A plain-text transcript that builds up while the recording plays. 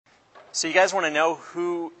So you guys want to know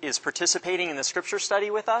who is participating in the scripture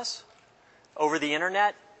study with us over the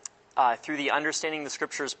internet through the Understanding the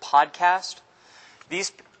Scriptures podcast?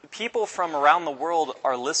 These people from around the world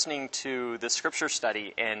are listening to the scripture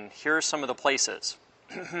study, and here are some of the places.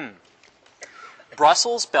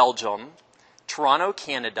 Brussels, Belgium, Toronto,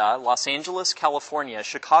 Canada, Los Angeles, California,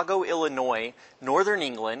 Chicago, Illinois, Northern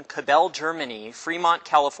England, Quebec, Germany, Fremont,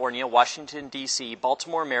 California, Washington, D.C.,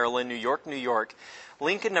 Baltimore, Maryland, New York,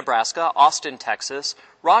 Lincoln, Nebraska, Austin, Texas,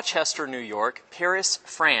 Rochester, New York, Paris,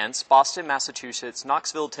 France, Boston, Massachusetts,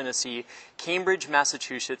 Knoxville, Tennessee, Cambridge,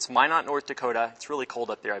 Massachusetts, Minot, North Dakota. It's really cold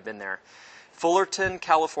up there. I've been there. Fullerton,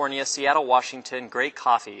 California, Seattle, Washington, great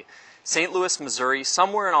coffee. St. Louis, Missouri,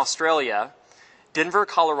 somewhere in Australia, Denver,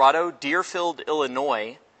 Colorado, Deerfield,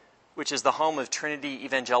 Illinois, which is the home of Trinity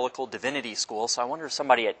Evangelical Divinity School. So I wonder if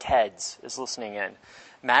somebody at TEDS is listening in.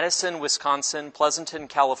 Madison, Wisconsin, Pleasanton,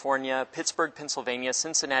 California, Pittsburgh, Pennsylvania,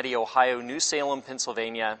 Cincinnati, Ohio, New Salem,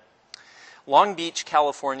 Pennsylvania, Long Beach,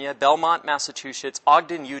 California, Belmont, Massachusetts,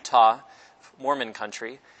 Ogden, Utah, Mormon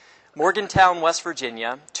country, Morgantown, West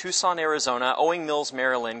Virginia, Tucson, Arizona, Owing Mills,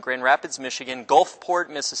 Maryland, Grand Rapids, Michigan,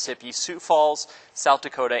 Gulfport, Mississippi, Sioux Falls, South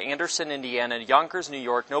Dakota, Anderson, Indiana, Yonkers, New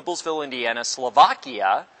York, Noblesville, Indiana,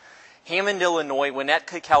 Slovakia, Hammond, Illinois,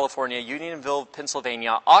 Winnetka, California, Unionville,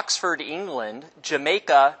 Pennsylvania, Oxford, England,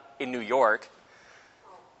 Jamaica in New York,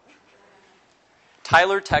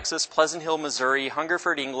 Tyler, Texas, Pleasant Hill, Missouri,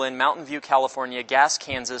 Hungerford, England, Mountain View, California, Gass,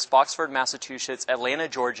 Kansas, Boxford, Massachusetts, Atlanta,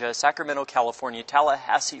 Georgia, Sacramento, California,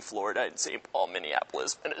 Tallahassee, Florida, and St. Paul,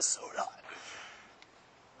 Minneapolis, Minnesota.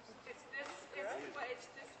 It's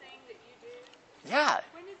this thing that you do? Yeah.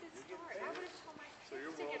 When did this start? I would have told my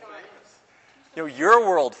kids to get on it. No, you're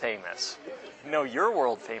world famous. No, you're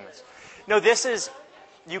world famous. No,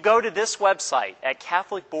 you go to this website at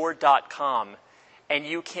catholicboard.com and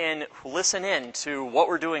you can listen in to what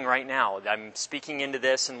we're doing right now. I'm speaking into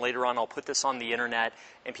this, and later on I'll put this on the internet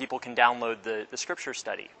and people can download the scripture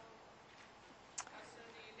study. How soon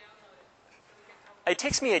do you download it? It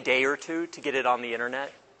takes me a day or two to get it on the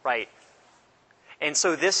internet. Right. And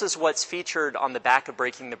so this is what's featured on the back of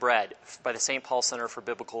Breaking the Bread by the St. Paul Center for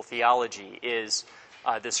Biblical Theology is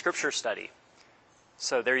the scripture study.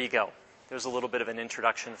 So there you go. There's a little bit of an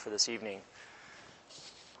introduction for this evening.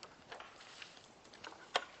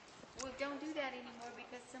 Well, don't do that anymore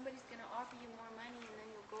because somebody's going to offer you more money and then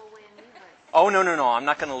you'll go away and leave us. Oh, no. I'm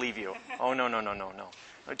not going to leave you. Oh, no.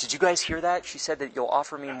 Did you guys hear that? She said that you'll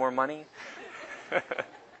offer me more money?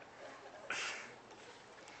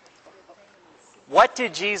 What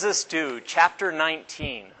did Jesus do? Chapter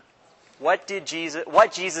 19. What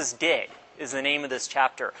Jesus did is the name of this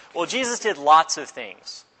chapter. Well, Jesus did lots of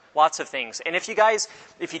things. Lots of things. And if you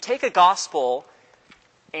take a gospel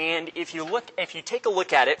and if you take a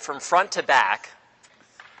look at it from front to back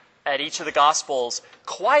at each of the gospels,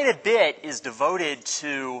 quite a bit is devoted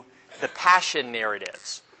to the passion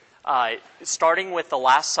narratives. Starting with the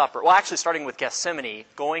Last Supper. Well, actually starting with Gethsemane,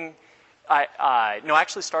 starting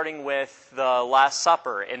with the Last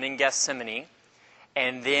Supper, and then Gethsemane,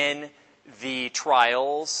 and then the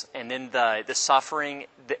trials, and then the suffering,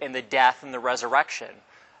 and the death, and the resurrection,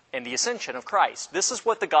 and the ascension of Christ. This is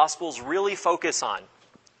what the Gospels really focus on.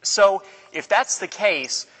 So, if that's the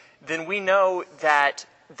case, then we know that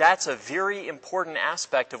that's a very important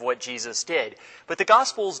aspect of what Jesus did. But the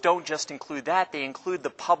Gospels don't just include that, they include the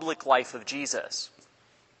public life of Jesus.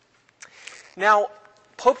 Now,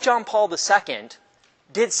 Pope John Paul II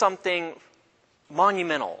did something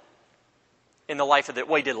monumental in the life of the...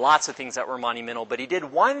 Well, he did lots of things that were monumental, but he did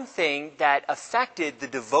one thing that affected the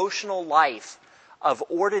devotional life of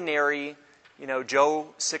ordinary,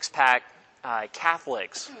 Joe Sixpack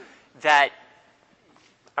Catholics, that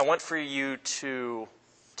I want for you to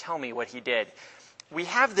tell me what he did. We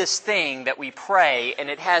have this thing that we pray, and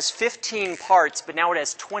it has 15 parts, but now it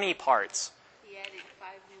has 20 parts. He added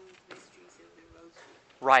 5 new mysteries of the Rosary.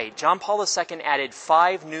 Right. John Paul II added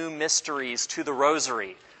 5 new mysteries to the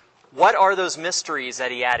Rosary. What are those mysteries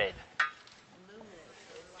that he added?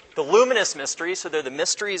 The luminous mysteries, so they're the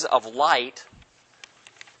mysteries of light.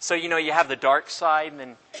 So, you have the dark side, and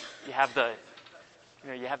then you have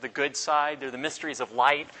the good side. They're the mysteries of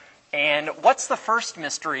light. And what's the first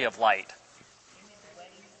mystery of light?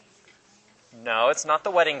 No, it's not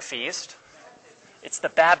the wedding feast. It's the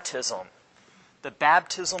baptism. The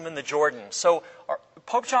baptism in the Jordan. So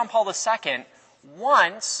Pope John Paul II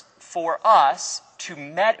wants for us to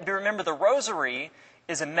remember, the Rosary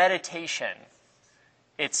is a meditation.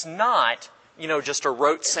 It's not, just a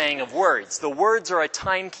rote saying of words. The words are a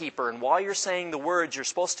timekeeper, and while you're saying the words, you're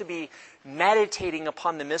supposed to be meditating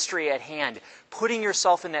upon the mystery at hand, putting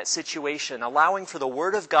yourself in that situation, allowing for the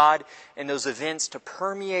Word of God and those events to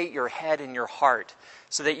permeate your head and your heart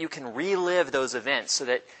so that you can relive those events, so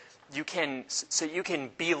that you can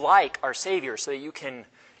be like our Savior, so that you can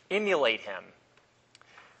emulate Him.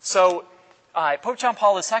 So Pope John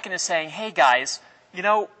Paul II is saying, hey guys,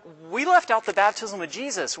 we left out the baptism of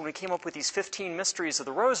Jesus when we came up with these 15 mysteries of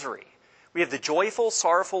the Rosary. We have the joyful,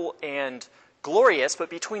 sorrowful, and glorious, but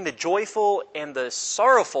between the joyful and the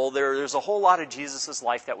sorrowful, there's a whole lot of Jesus'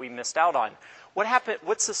 life that we missed out on. What happened?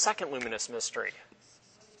 What's the second luminous mystery?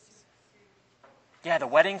 Yeah, the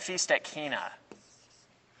wedding feast at Cana.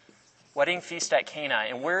 Wedding feast at Cana.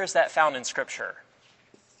 And where is that found in Scripture?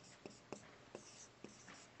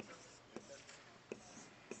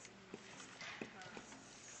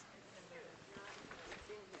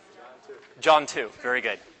 John 2. Very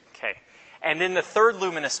good. Okay. And then the third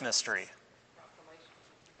luminous mystery.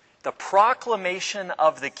 The proclamation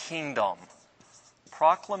of the kingdom.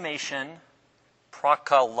 Proclamation.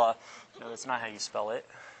 No, that's not how you spell it.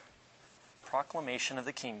 Proclamation of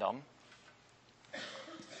the kingdom.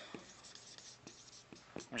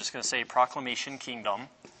 I'm just going to say proclamation kingdom.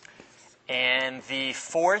 And the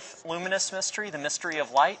fourth luminous mystery, the mystery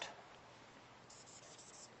of light,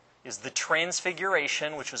 is the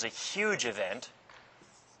transfiguration, which was a huge event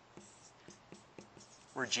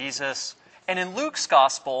where Jesus... And in Luke's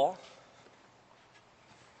gospel,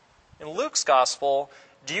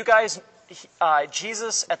 do you guys...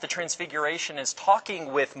 Jesus at the transfiguration is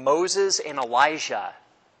talking with Moses and Elijah.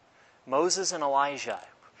 Moses and Elijah.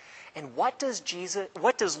 And what does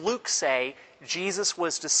Luke say Jesus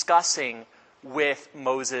was discussing with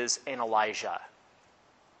Moses and Elijah?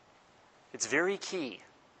 It's very key.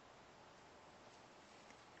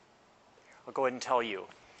 I'll go ahead and tell you.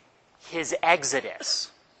 His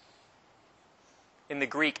exodus. In the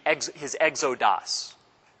Greek, his exodos.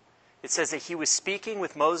 It says that he was speaking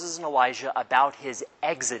with Moses and Elijah about his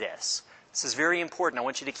exodus. This is very important. I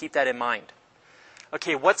want you to keep that in mind.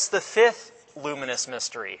 Okay, what's the fifth luminous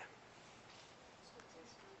mystery?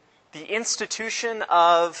 The institution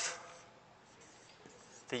of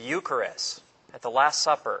the Eucharist at the Last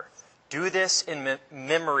Supper. Do this in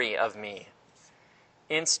memory of me.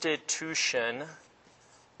 Institution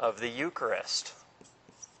of the Eucharist.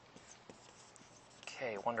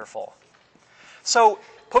 Okay, wonderful. So,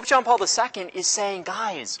 Pope John Paul II is saying,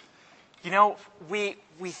 guys, we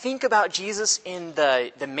think about Jesus in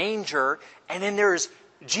the manger, and then there's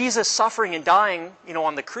Jesus suffering and dying,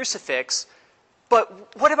 on the crucifix.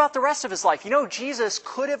 But what about the rest of his life? Jesus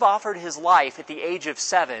could have offered his life at the age of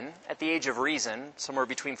 7, at the age of reason, somewhere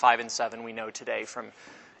between 5 and 7, we know today from,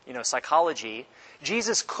 psychology.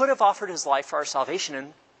 Jesus could have offered his life for our salvation,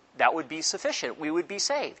 and that would be sufficient. We would be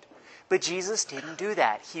saved. But Jesus didn't do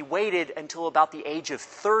that. He waited until about the age of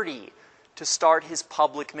 30 to start his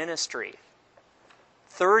public ministry.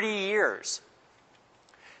 30 years.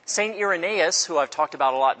 St. Irenaeus, who I've talked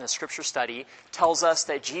about a lot in the scripture study, tells us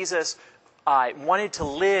that Jesus wanted to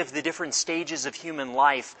live the different stages of human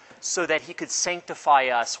life so that he could sanctify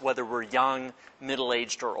us, whether we're young,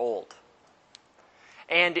 middle-aged, or old.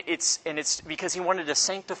 And it's because he wanted to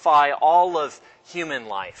sanctify all of human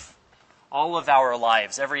life. All of our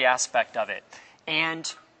lives, every aspect of it.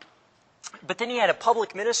 But then he had a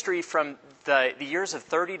public ministry from the years of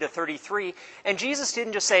 30 to 33, and Jesus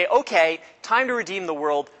didn't just say, okay, time to redeem the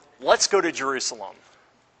world, let's go to Jerusalem.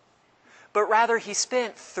 But rather, he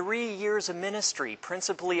spent 3 years of ministry,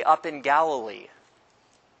 principally up in Galilee.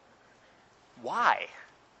 Why?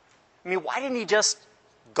 Why didn't he just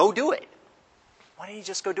go do it? Why didn't he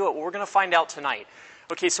just go do it? Well, we're going to find out tonight.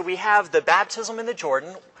 Okay, so we have the baptism in the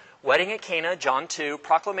Jordan, wedding at Cana, John 2,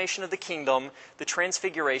 proclamation of the kingdom, the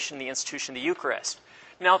transfiguration, the institution of the Eucharist.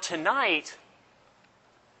 Now tonight,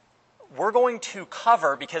 we're going to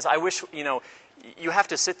cover, because I wish, you have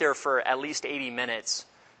to sit there for at least 80 minutes,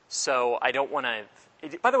 so I don't want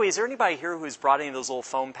to... By the way, is there anybody here who's brought any of those little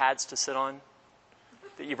foam pads to sit on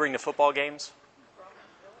that you bring to football games?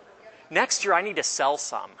 Next year, I need to sell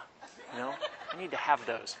some, I need to have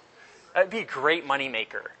those. That'd be a great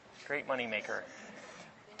moneymaker. Great moneymaker.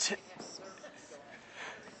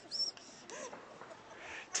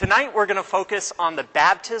 Tonight we're going to focus on the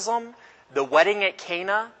baptism, the wedding at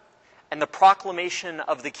Cana, and the proclamation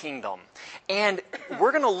of the kingdom. And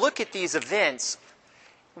we're going to look at these events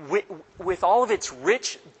with all of its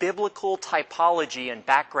rich biblical typology and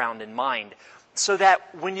background in mind, so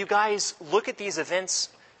that when you guys look at these events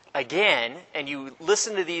again, and you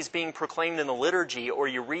listen to these being proclaimed in the liturgy, or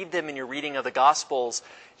you read them in your reading of the Gospels,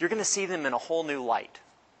 you're going to see them in a whole new light.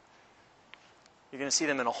 You're going to see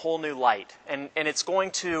them in a whole new light. And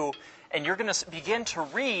you're going to begin to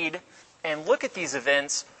read and look at these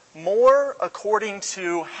events more according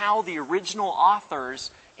to how the original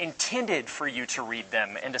authors intended for you to read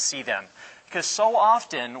them and to see them. Because so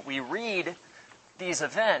often we read these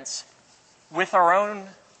events with our own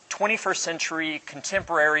 21st century,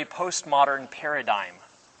 contemporary, postmodern paradigm.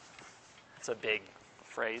 It's a big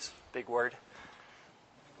phrase, big word.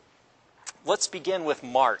 Let's begin with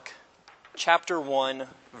Mark, chapter 1,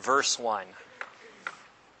 verse 1.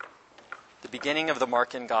 The beginning of the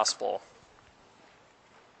Markan Gospel.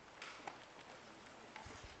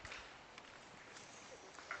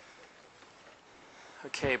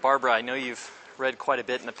 Okay, Barbara, I know you've read quite a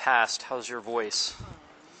bit in the past. How's your voice?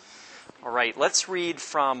 All right, let's read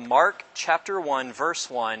from Mark chapter 1, verse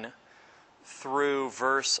 1 through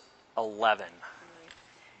verse 11.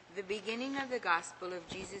 The beginning of the gospel of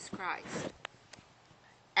Jesus Christ.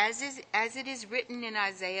 As it is written in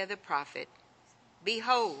Isaiah the prophet,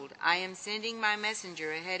 "Behold, I am sending my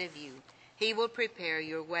messenger ahead of you. He will prepare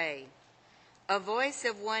your way." A voice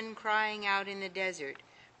of one crying out in the desert,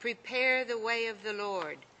 "Prepare the way of the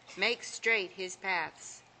Lord, make straight his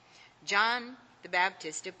paths." John the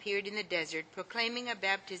Baptist appeared in the desert, proclaiming a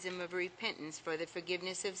baptism of repentance for the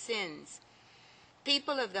forgiveness of sins.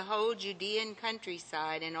 People of the whole Judean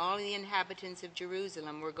countryside and all the inhabitants of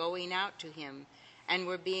Jerusalem were going out to him and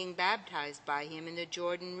were being baptized by him in the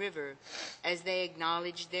Jordan River as they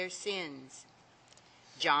acknowledged their sins.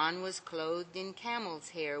 John was clothed in camel's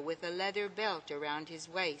hair with a leather belt around his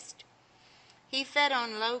waist. He fed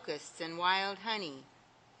on locusts and wild honey,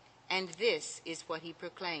 and this is what he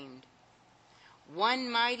proclaimed: "One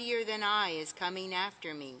mightier than I is coming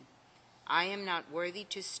after me. I am not worthy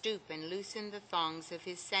to stoop and loosen the thongs of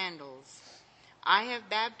his sandals. I have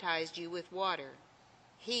baptized you with water.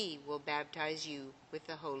 He will baptize you with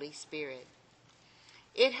the Holy Spirit."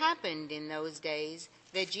 It happened in those days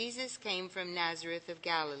that Jesus came from Nazareth of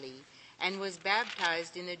Galilee and was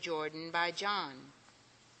baptized in the Jordan by John.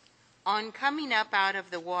 On coming up out of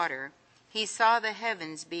the water, he saw the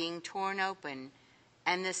heavens being torn open,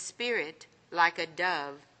 and the Spirit like a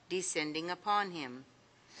dove descending upon him.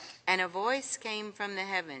 And a voice came from the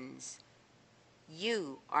heavens,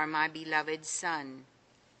 "You are my beloved Son.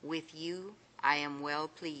 With you I am well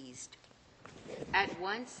pleased." At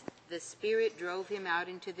once the Spirit drove him out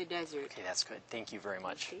into the desert. Okay, that's good. Thank you very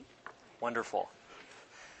much. Wonderful.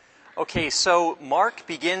 Okay, so Mark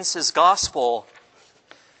begins his gospel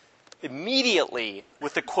immediately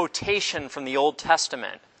with a quotation from the Old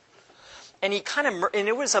Testament. And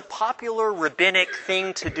it was a popular rabbinic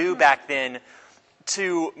thing to do back then,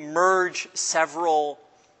 to merge several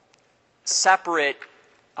separate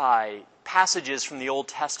passages from the Old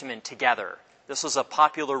Testament together. This was a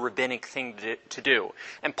popular rabbinic thing to do.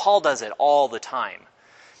 And Paul does it all the time.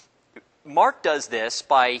 Mark does this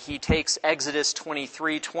he takes Exodus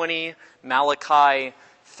 23:20, Malachi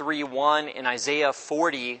 3:1, and Isaiah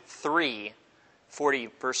 40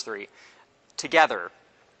 verse 3 together.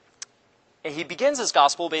 And he begins his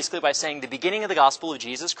gospel basically by saying the beginning of the gospel of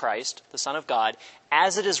Jesus Christ, the Son of God,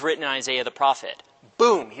 as it is written in Isaiah the prophet.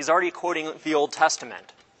 Boom, he's already quoting the Old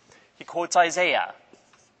Testament. He quotes Isaiah.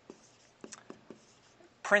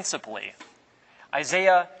 Principally,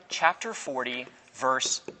 Isaiah chapter 40,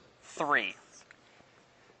 verse 3.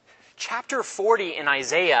 Chapter 40 in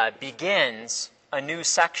Isaiah begins a new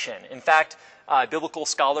section. In fact, biblical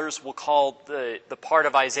scholars will call the part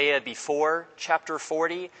of Isaiah before chapter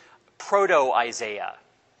 40 Proto-Isaiah,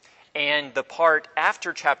 and the part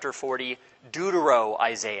after chapter 40,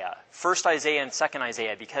 Deutero-Isaiah. First Isaiah and second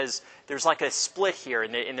Isaiah, because there's like a split here,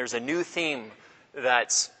 and there's a new theme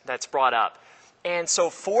that's brought up. And so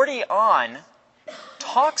 40 on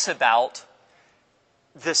talks about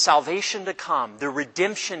the salvation to come, the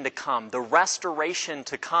redemption to come, the restoration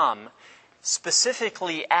to come,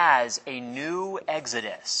 specifically as a new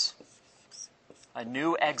Exodus. A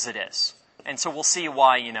new Exodus. And so we'll see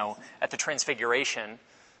why, at the Transfiguration,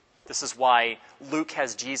 this is why Luke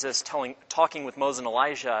has Jesus talking with Moses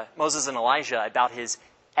and Elijah about his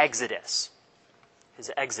exodus.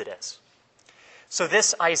 His exodus. So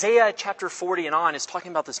this Isaiah chapter 40 and on is talking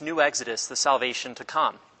about this new Exodus, the salvation to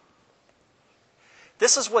come.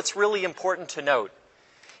 This is what's really important to note,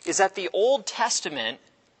 is that the Old Testament,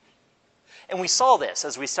 and we saw this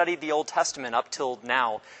as we studied the Old Testament up till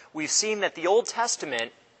now, we've seen that the Old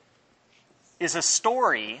Testament is a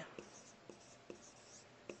story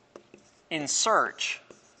in search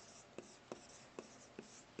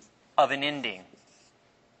of an ending.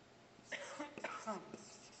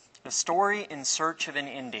 A story in search of an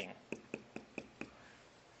ending.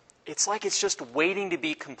 It's like it's just waiting to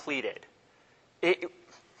be completed.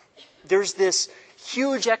 There's this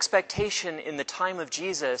huge expectation in the time of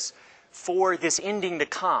Jesus for this ending to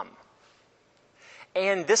come.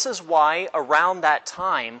 And this is why around that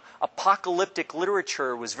time, apocalyptic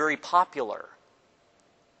literature was very popular.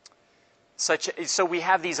 So we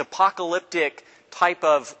have these apocalyptic type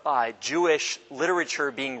of Jewish literature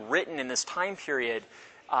being written in this time period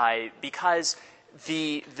because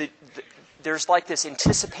there's like this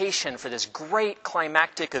anticipation for this great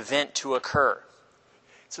climactic event to occur.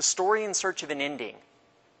 It's a story in search of an ending.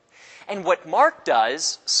 And what Mark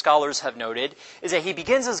does, scholars have noted, is that he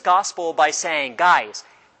begins his gospel by saying, guys,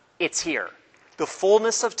 it's here. The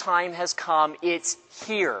fullness of time has come. It's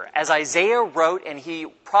here. As Isaiah wrote and he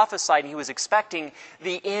prophesied and he was expecting,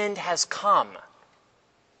 the end has come.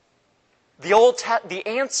 The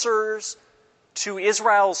answers to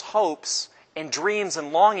Israel's hopes and dreams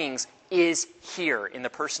and longings is here in the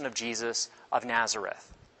person of Jesus of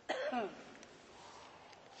Nazareth.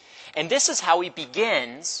 And this is how he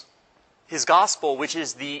begins his gospel, which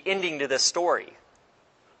is the ending to this story.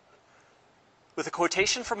 With a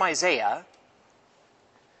quotation from Isaiah,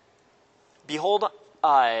 "Behold,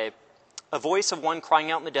 a voice of one crying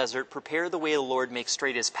out in the desert, prepare the way of the Lord, make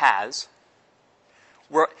straight his paths."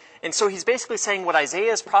 And so he's basically saying what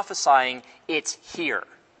Isaiah is prophesying, it's here.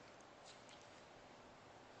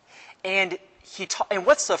 And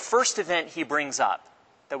what's the first event he brings up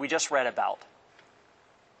that we just read about?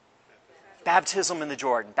 Baptism in the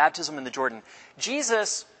Jordan. Baptism in the Jordan.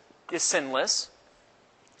 Jesus is sinless.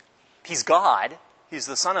 He's God. He's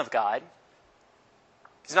the Son of God.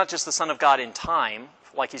 He's not just the Son of God in time,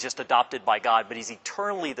 like he's just adopted by God, but he's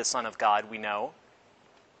eternally the Son of God, we know.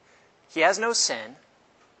 He has no sin.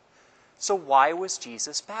 So why was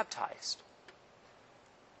Jesus baptized?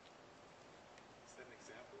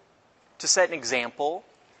 To set an example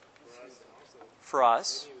for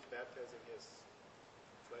us.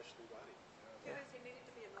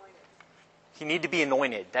 He needed to be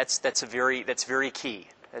anointed. That's very key.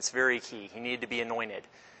 That's very key. He needed to be anointed.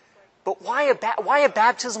 But why a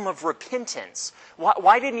baptism of repentance?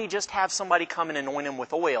 Why didn't he just have somebody come and anoint him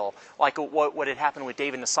with oil, like what had happened with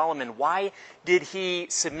David and Solomon? Why did he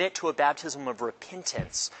submit to a baptism of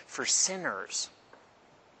repentance for sinners?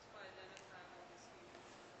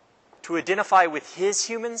 To identify with his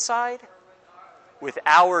human side? With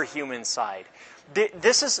our human side.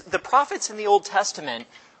 The prophets in the Old Testament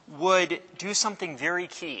would do something very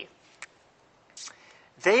key.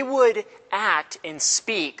 They would act and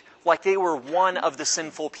speak like they were one of the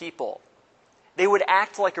sinful people. They would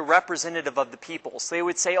act like a representative of the people. So they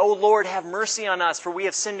would say, "Oh Lord, have mercy on us, for we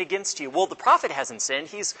have sinned against you." Well, the prophet hasn't sinned.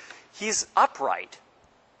 He's upright.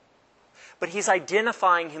 But he's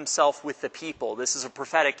identifying himself with the people. This is a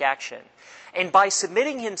prophetic action. And by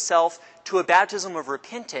submitting himself to a baptism of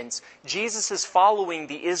repentance, Jesus is following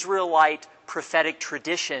the Israelite prophetic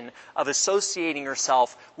tradition of associating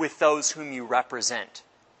yourself with those whom you represent.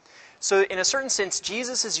 So in a certain sense,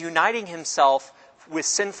 Jesus is uniting himself with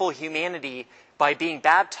sinful humanity by being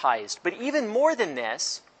baptized. But even more than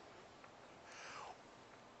this,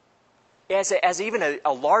 as even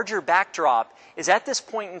a larger backdrop, is at this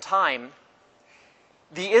point in time,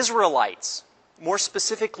 the Israelites, more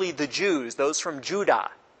specifically the Jews, those from Judah,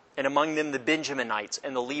 and among them the Benjaminites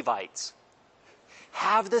and the Levites,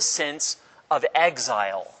 have the sense of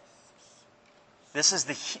exile. This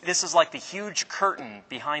is like the huge curtain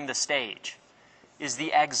behind the stage, is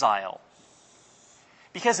the exile.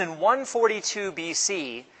 Because in 142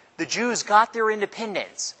 BC, the Jews got their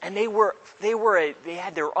independence, and they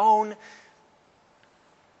had their own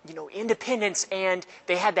independence, and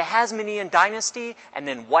they had the Hasmonean dynasty, and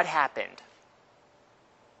then what happened?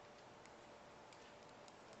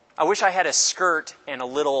 I wish I had a skirt and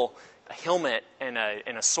a helmet and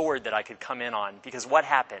a sword that I could come in on, because what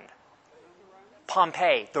happened?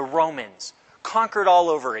 Pompey, the Romans, conquered all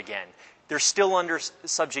over again. They're still under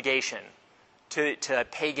subjugation to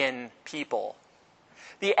pagan people.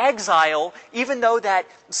 The exile, even though that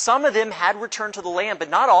some of them had returned to the land, but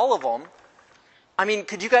not all of them. I mean,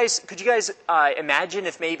 could you guys imagine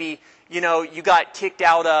if maybe, you got kicked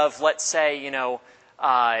out of, let's say,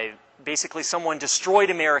 basically someone destroyed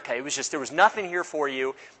America. It was just, there was nothing here for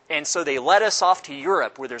you. And so they led us off to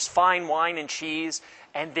Europe where there's fine wine and cheese.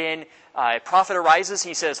 And then a prophet arises and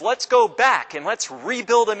he says, let's go back and let's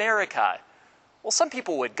rebuild America. Well, some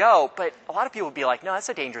people would go, but a lot of people would be like, no, that's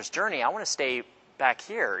a dangerous journey. I want to stay back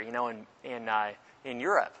here, in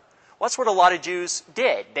Europe. Well, that's what a lot of Jews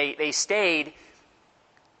did. They stayed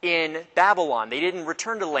in Babylon. They didn't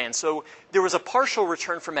return to the land. So there was a partial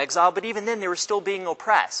return from exile, but even then they were still being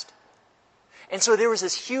oppressed. And so there was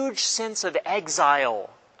this huge sense of exile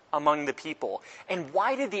among the people. And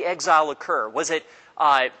why did the exile occur? Was it,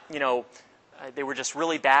 they were just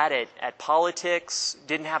really bad at politics,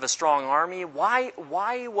 didn't have a strong army?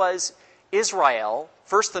 Why was Israel,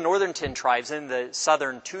 first the northern 10 tribes and the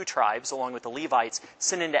southern 2 tribes, along with the Levites,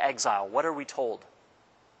 sent into exile? What are we told?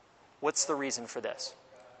 What's the reason for this?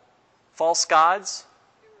 False gods?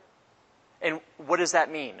 And what does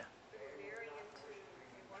that mean?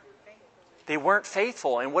 They weren't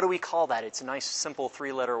faithful. And what do we call that? It's a nice, simple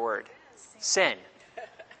 3-letter word. Sin.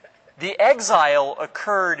 The exile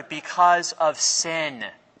occurred because of sin.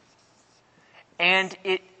 And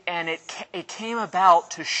it came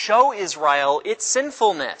about to show Israel its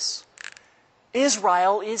sinfulness.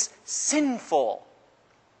 Israel is sinful.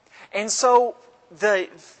 And so the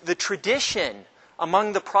tradition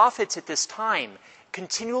among the prophets at this time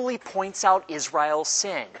continually points out Israel's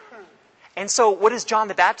sin. And so what is John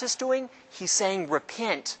the Baptist doing? He's saying,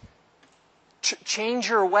 repent, change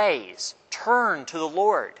your ways, turn to the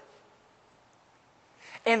Lord.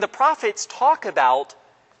 And the prophets talk about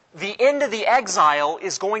the end of the exile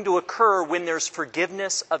is going to occur when there's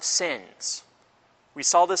forgiveness of sins. We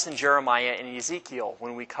saw this in Jeremiah and Ezekiel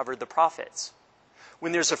when we covered the prophets.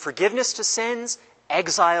 When there's a forgiveness to sins,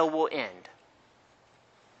 exile will end.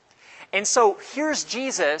 And so here's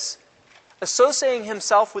Jesus associating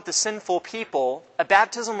himself with the sinful people, a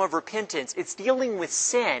baptism of repentance. It's dealing with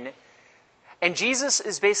sin. And Jesus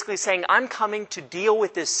is basically saying, I'm coming to deal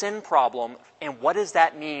with this sin problem. And what does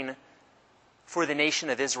that mean for the nation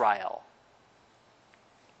of Israel?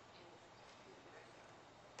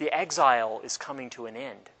 The exile is coming to an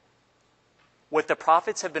end. What the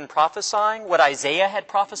prophets have been prophesying, what Isaiah had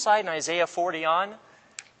prophesied in Isaiah 40 on,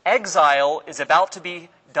 exile is about to be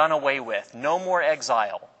done away with. No more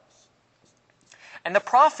exile. And the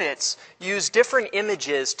prophets use different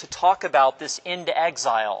images to talk about this end to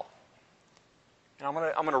exile. And I'm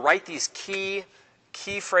going to write these key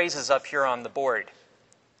phrases up here on the board.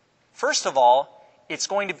 First of all, it's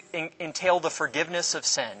going to entail the forgiveness of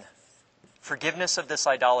sin. Forgiveness of this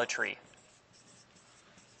idolatry.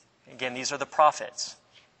 Again, these are the prophets.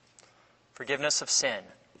 Forgiveness of sin.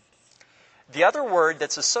 The other word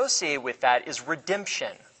that's associated with that is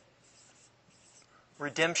redemption.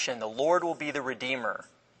 Redemption. The Lord will be the Redeemer.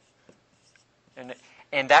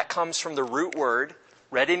 And that comes from the root word,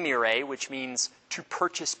 redimere, which means to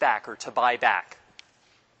purchase back or to buy back.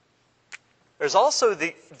 There's also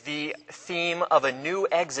the theme of a new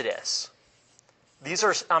exodus. These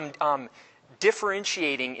are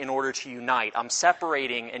differentiating in order to unite. I'm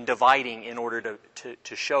separating and dividing in order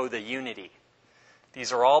to show the unity.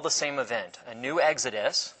 These are all the same event, a new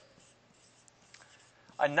exodus.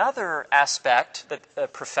 Another aspect, the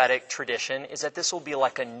prophetic tradition, is that this will be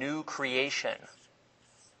like a new creation.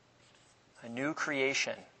 A new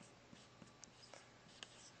creation.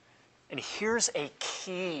 And here's a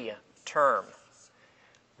key term.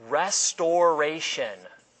 Restoration.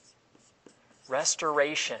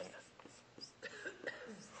 Restoration.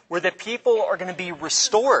 Where the people are going to be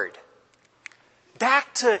restored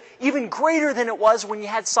back to even greater than it was when you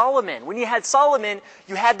had Solomon. When you had Solomon,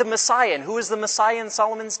 you had the Messiah. And who was the Messiah in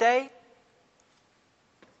Solomon's day?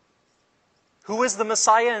 Who was the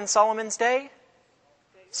Messiah in Solomon's day?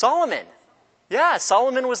 Solomon. Yeah,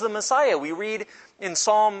 Solomon was the Messiah. We read in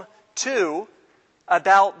Psalm 2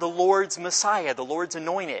 about the Lord's Messiah, the Lord's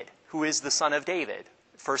anointed, who is the son of David.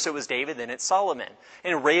 First it was David, then it's Solomon.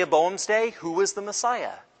 In Rehoboam's day, who was the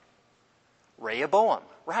Messiah? Rehoboam,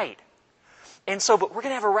 right. And so, but we're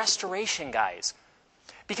going to have a restoration, guys.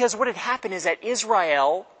 Because what had happened is that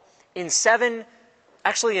Israel, in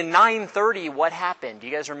 930, what happened? Do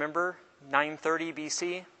you guys remember 930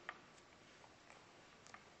 BC?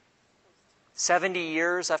 70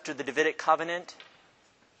 years after the Davidic covenant,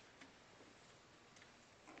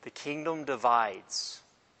 the kingdom divides.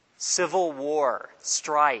 Civil war,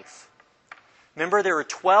 strife. Remember, there were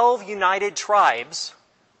 12 united tribes.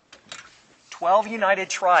 12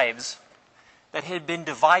 united tribes that had been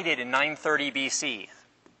divided in 930 BC.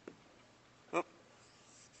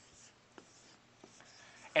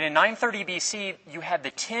 And in 930 BC, you had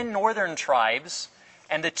the 10 northern tribes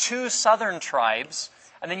and the 2 southern tribes,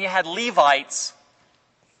 and then you had Levites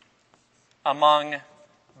among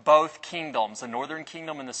both kingdoms, the northern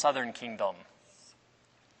kingdom and the southern kingdom.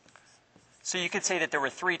 So you could say that there were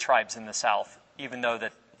 3 tribes in the south, even though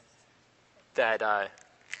that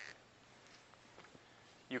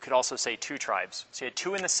you could also say 2 tribes. So you had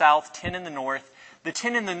 2 in the south, 10 in the north. The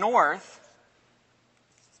 10 in the north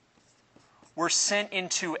were sent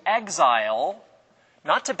into exile,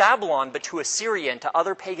 not to Babylon, but to Assyria and to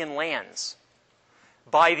other pagan lands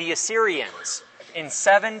by the Assyrians in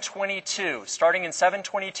 722. Starting in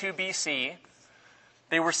 722 BC,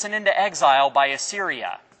 they were sent into exile by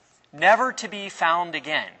Assyria, never to be found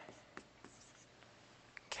again.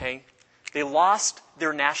 Okay? They lost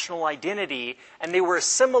their national identity, and they were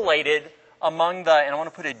assimilated among the, and I want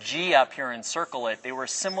to put a G up here and circle it, they were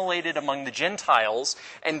assimilated among the Gentiles,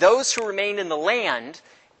 and those who remained in the land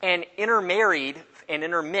and intermarried and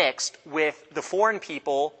intermixed with the foreign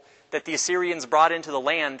people that the Assyrians brought into the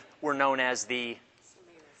land were known as the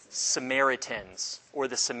Samaritans or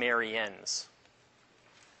the Sumerians.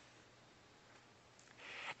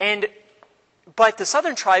 But the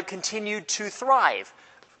southern tribe continued to thrive.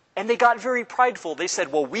 And they got very prideful. They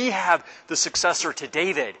said, well, we have the successor to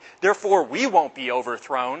David. Therefore, we won't be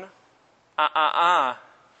overthrown.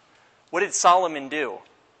 What did Solomon do?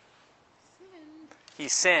 He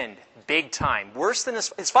sinned big time. Worse than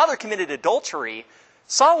his father committed adultery.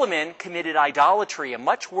 Solomon committed idolatry, a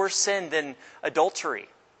much worse sin than adultery.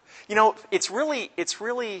 You know, it's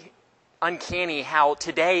really uncanny how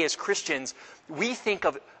today as Christians we think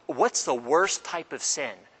of what's the worst type of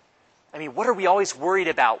sin. I mean, what are we always worried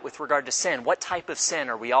about with regard to sin? What type of sin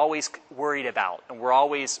are we always worried about? And we're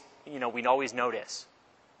always, we always notice.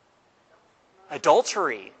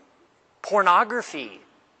 Adultery, pornography,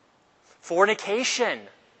 fornication.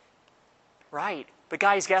 Right. But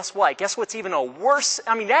guys, guess what? Guess what's even a worse?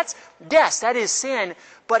 I mean, that is sin,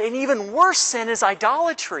 but an even worse sin is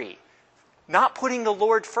idolatry. Not putting the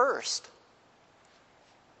Lord first.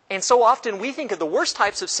 And so often we think of the worst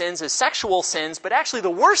types of sins as sexual sins, but actually the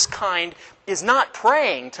worst kind is not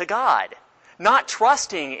praying to God, not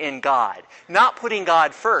trusting in God, not putting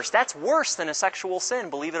God first. That's worse than a sexual sin,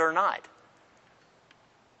 believe it or not.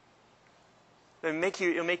 It'll make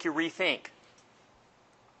you rethink.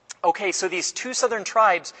 Okay, so these two southern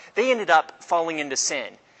tribes, they ended up falling into sin.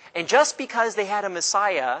 And just because they had a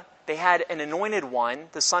Messiah, they had an anointed one,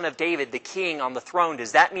 the son of David, the king on the throne,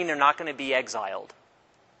 does that mean they're not going to be exiled?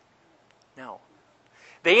 No.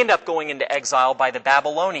 They end up going into exile by the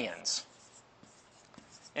Babylonians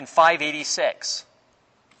in 586.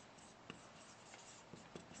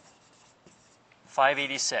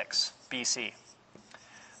 586 BC.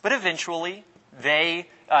 But eventually,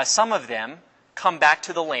 some of them come back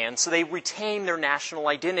to the land, so they retain their national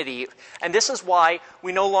identity. And this is why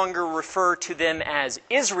we no longer refer to them as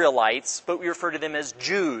Israelites, but we refer to them as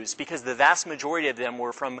Jews, because the vast majority of them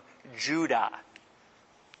were from Judah.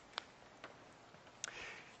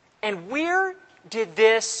 And where did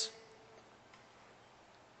this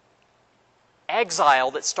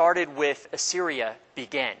exile that started with Assyria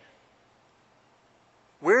begin?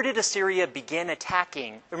 Where did Assyria begin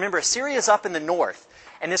attacking? Remember, Assyria is up in the north,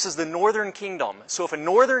 and this is the northern kingdom. So if a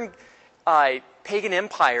northern pagan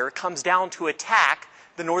empire comes down to attack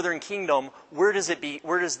the northern kingdom, where does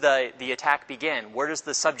the attack begin? Where does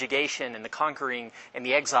the subjugation and the conquering and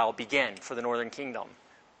the exile begin for the northern kingdom?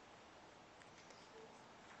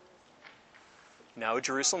 No,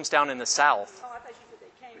 Jerusalem's down in the south. Oh, I thought you said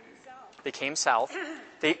they came south. They came south.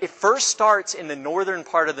 It first starts in the northern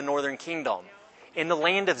part of the northern kingdom, in the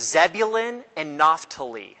land of Zebulun and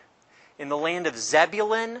Naphtali. In the land of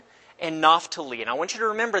Zebulun and Naphtali. And I want you to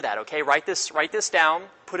remember that, okay? Write this down.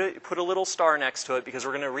 Put a little star next to it, because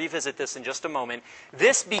we're going to revisit this in just a moment.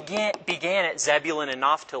 This began at Zebulun and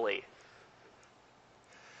Naphtali.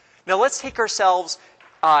 Now let's take ourselves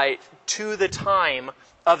to the time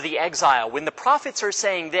of the exile, when the prophets are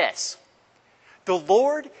saying this: the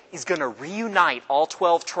Lord is going to reunite all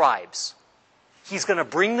 12 tribes. He's going to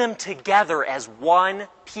bring them together as one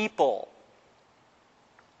people.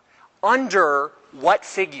 Under what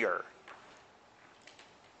figure?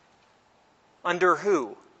 Under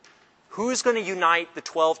who? Who's going to unite the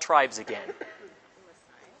 12 tribes again?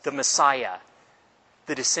 The Messiah,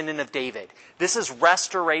 the descendant of David. This is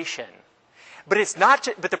restoration. But it's not.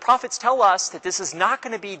 But the prophets tell us that this is not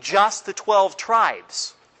going to be just the 12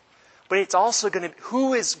 tribes, but it's also going to.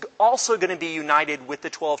 Who is also going to be united with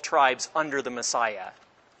the 12 tribes under the Messiah?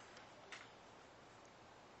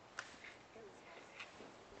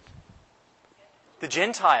 The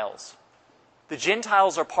Gentiles. The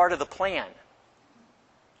Gentiles are part of the plan.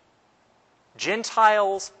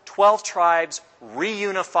 Gentiles, 12 tribes,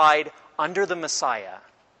 reunified under the Messiah.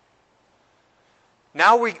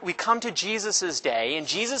 Now we come to Jesus' day, and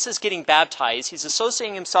Jesus is getting baptized. He's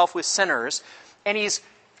associating himself with sinners, and he's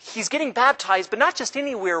getting baptized, but not just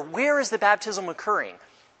anywhere. Where is the baptism occurring?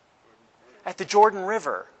 At the Jordan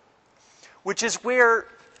River, which is where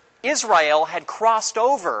Israel had crossed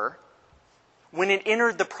over when it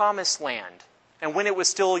entered the promised land and when it was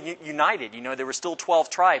still united. You know, there were still 12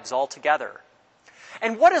 tribes all together.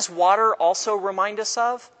 And what does water also remind us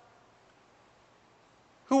of?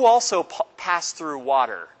 Who also passed through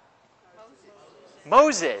water?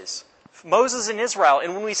 Moses. Moses and Israel.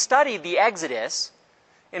 And when we studied the Exodus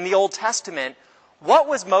in the Old Testament, what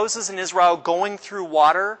was Moses and Israel going through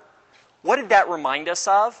water? What did that remind us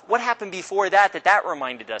of? What happened before that that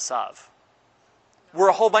reminded us of? Where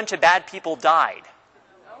a whole bunch of bad people died.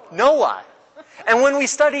 Noah. And when we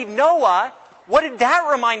studied Noah, what did that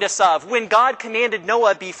remind us of when God commanded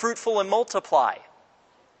Noah, be fruitful and multiply?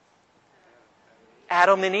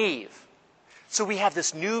 Adam and Eve. So we have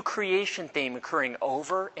this new creation theme occurring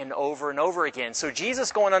over and over and over again. So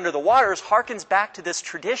Jesus going under the waters harkens back to this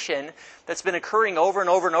tradition that's been occurring over and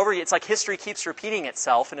over and over again. It's like history keeps repeating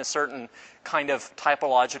itself in a certain kind of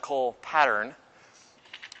typological pattern.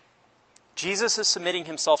 Jesus is submitting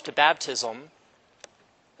himself to baptism.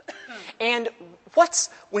 And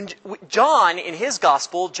when John in his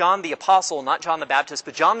gospel, John the Apostle, not John the Baptist,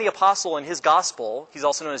 but John the Apostle in his gospel, he's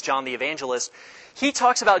also known as John the Evangelist, he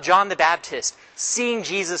talks about John the Baptist seeing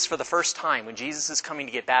Jesus for the first time when Jesus is coming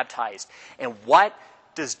to get baptized. And what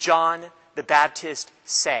does John the Baptist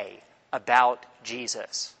say about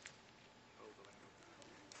Jesus?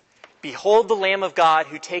 Behold the Lamb of God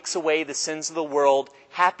who takes away the sins of the world.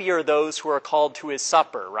 Happy are those who are called to his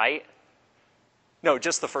supper, right? No,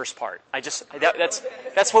 just the first part.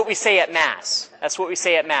 That's what we say at Mass. That's what we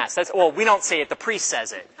say at Mass. We don't say it, the priest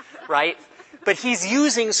says it, right? But he's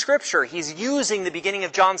using Scripture. He's using the beginning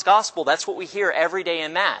of John's Gospel. That's what we hear every day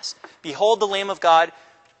in Mass. Behold the Lamb of God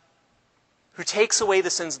who takes away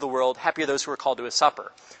the sins of the world. Happy are those who are called to his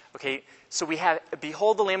supper. Okay, so we have,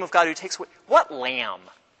 behold the Lamb of God who takes away. What lamb?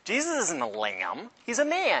 Jesus isn't a lamb. He's a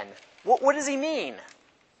man. What does he mean?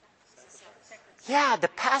 Yeah, the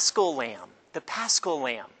Paschal Lamb. The Paschal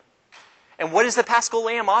Lamb. And what is the Paschal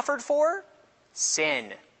Lamb offered for?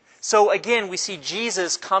 Sin. So again, we see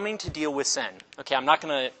Jesus coming to deal with sin. Okay, I'm not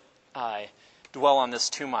going to dwell on this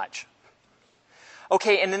too much.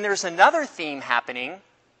 Okay, and then there's another theme happening.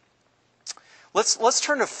 Let's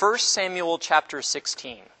turn to 1 Samuel chapter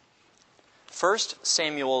 16. 1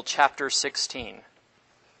 Samuel chapter 16.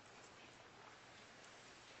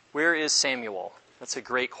 Where is Samuel? That's a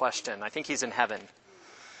great question. I think he's in heaven.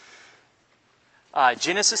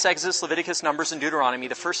 Genesis, Exodus, Leviticus, Numbers, and Deuteronomy,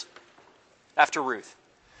 the first after Ruth.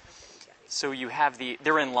 So you have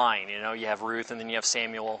they're in line, you know, you have Ruth and then you have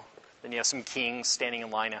Samuel, then you have some kings standing in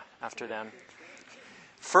line after them.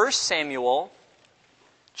 1 Samuel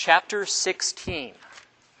chapter 16.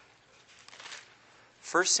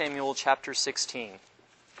 1 Samuel chapter 16.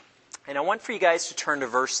 And I want for you guys to turn to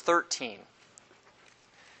verse 13.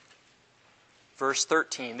 Verse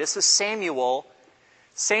 13. This is Samuel.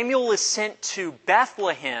 Samuel is sent to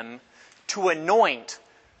Bethlehem to anoint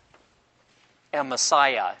a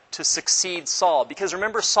Messiah to succeed Saul. Because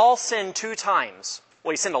remember, Saul sinned 2 times.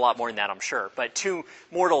 Well, he sinned a lot more than that, I'm sure, but 2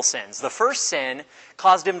 mortal sins. The first sin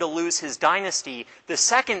caused him to lose his dynasty. The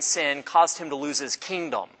second sin caused him to lose his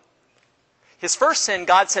kingdom. His first sin,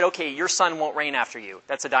 God said, okay, your son won't reign after you.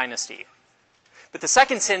 That's a dynasty. But the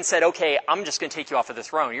second sin said, okay, I'm just going to take you off of the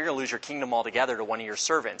throne. You're going to lose your kingdom altogether to one of your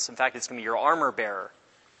servants. In fact, it's going to be your armor bearer.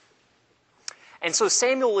 And so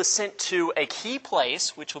Samuel is sent to a key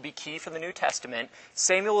place, which will be key for the New Testament.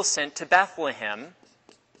 Samuel is sent to Bethlehem,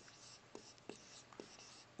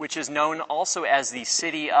 which is known also as the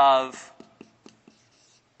city of...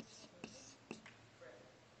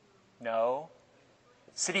 No.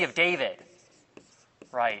 City of David.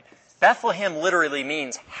 Right. Bethlehem literally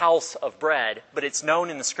means house of bread, but it's known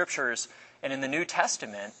in the Scriptures and in the New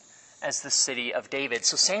Testament as the city of David.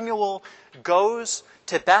 So Samuel goes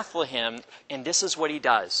to Bethlehem, and this is what he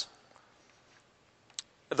does.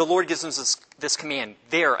 The Lord gives him this command.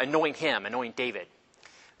 There, anoint him, anoint David.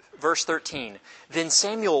 Verse 13. Then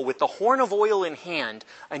Samuel, with the horn of oil in hand,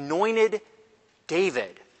 anointed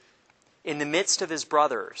David in the midst of his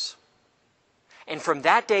brothers. And from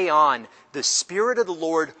that day on, the Spirit of the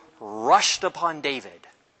Lord rushed upon David.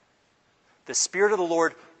 The Spirit of the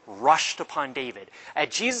Lord rushed upon David.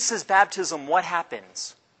 At Jesus' baptism, what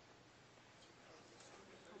happens?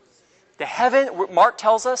 Mark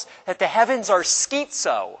tells us that the heavens are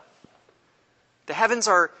schizo. The heavens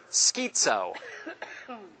are schizo.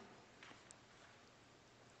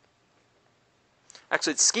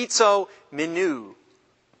 Actually, it's schizo menu.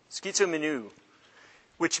 Schizo menu.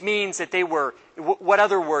 Which means that they were, what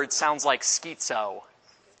other word sounds like schizo?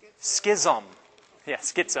 Schism. Yeah,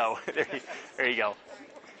 schizo. There you go.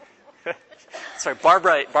 Sorry,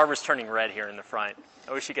 Barbara's turning red here in the front.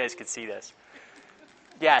 I wish you guys could see this.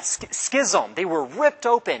 Yeah, schism. They were ripped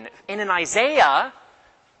open. And in Isaiah,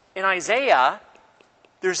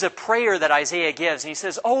 there's a prayer that Isaiah gives. And he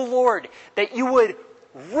says, "Oh Lord, that you would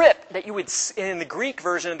rip," that you would, in the Greek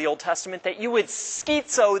version of the Old Testament, that you would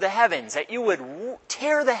schizo the heavens, that you would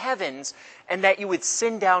tear the heavens, and that you would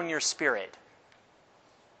send down your Spirit.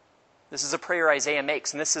 This is a prayer Isaiah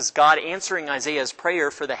makes. And this is God answering Isaiah's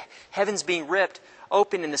prayer for the heavens being ripped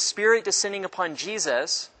open and the Spirit descending upon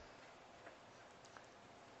Jesus.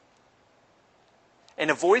 And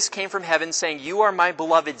a voice came from heaven saying, "You are my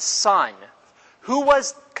beloved Son." Who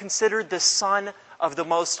was considered the Son of the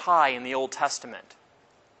Most High in the Old Testament?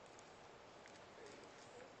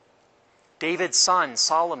 David's son,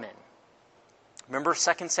 Solomon. Remember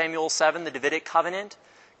 2 Samuel 7, the Davidic covenant?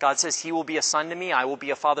 God says, "He will be a son to me, I will be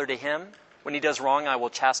a father to him. When he does wrong, I will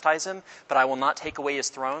chastise him, but I will not take away his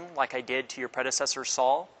throne like I did to your predecessor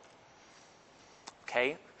Saul."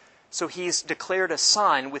 Okay? So he's declared a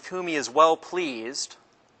son with whom he is well pleased.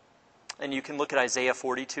 And you can look at Isaiah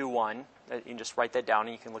 42:1. You can just write that down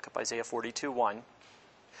and you can look up Isaiah 42:1.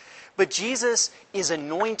 But Jesus is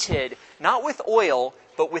anointed not with oil,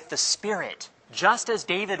 but with the Spirit, just as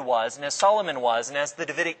David was, and as Solomon was, and as the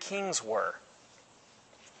Davidic kings were.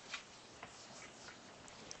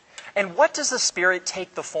 And what does the Spirit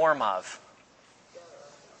take the form of?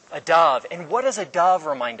 A dove. And what does a dove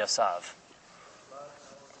remind us of?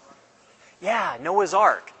 Yeah, Noah's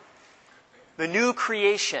Ark. The new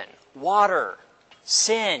creation, water,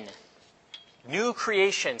 sin, new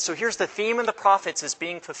creation. So here's the theme of the prophets is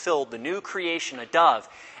being fulfilled, the new creation, a dove.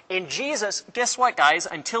 And Jesus, guess what, guys?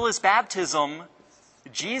 Until his baptism,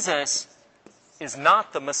 Jesus is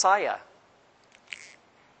not the Messiah.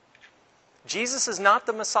 Jesus is not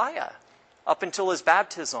the Messiah up until his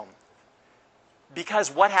baptism. Because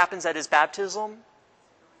what happens at his baptism?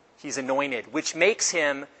 He's anointed, which makes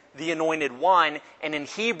him the anointed one. And in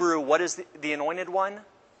Hebrew, what is the anointed one?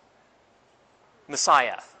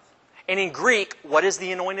 Messiah. And in Greek, what is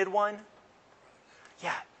the anointed one?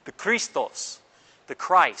 Yeah, the Christos, the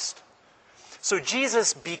Christ. So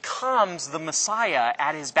Jesus becomes the Messiah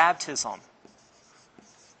at his baptism.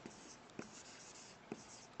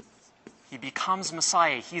 He becomes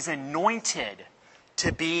Messiah. He's anointed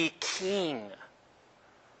to be king.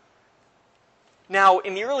 Now,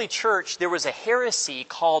 in the early church, there was a heresy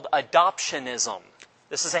called adoptionism.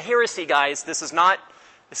 This is a heresy, guys. This is not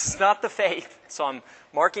the faith, so I'm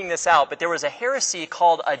marking this out. But there was a heresy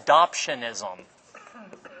called adoptionism.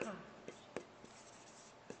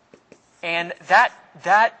 And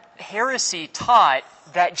that heresy taught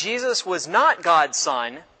that Jesus was not God's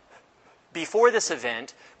son before this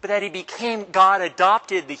event, but that he became, God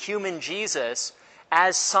adopted the human Jesus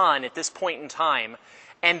as son at this point in time.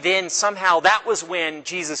 And then somehow that was when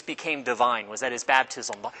Jesus became divine, was at his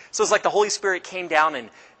baptism. So it's like the Holy Spirit came down and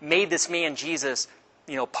made this man Jesus,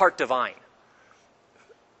 part divine.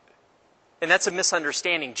 And that's a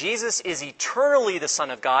misunderstanding. Jesus is eternally the Son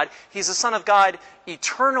of God. He's the Son of God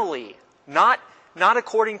eternally, not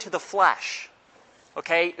according to the flesh.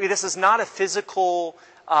 Okay? This is not a physical,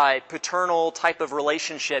 paternal type of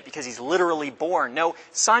relationship because he's literally born. No,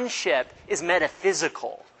 sonship is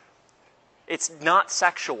metaphysical. It's not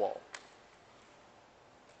sexual.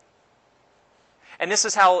 And this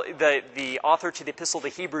is how the author to the Epistle to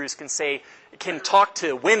Hebrews can talk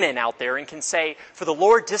to women out there and can say, "For the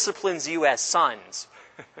Lord disciplines you as sons."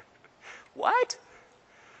 What?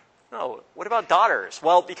 No. What about daughters?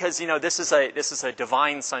 Well, because this is a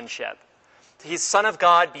divine sonship. He's Son of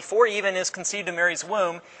God before he even is conceived in Mary's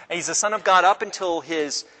womb, and he's the Son of God up until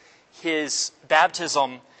his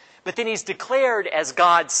baptism. But then he's declared as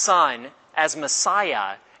God's Son, as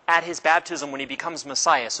Messiah, at his baptism when he becomes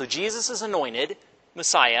Messiah. So Jesus is anointed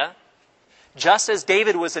Messiah, just as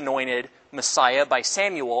David was anointed Messiah by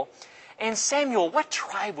Samuel. And Samuel, what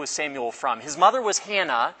tribe was Samuel from? His mother was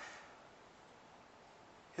Hannah.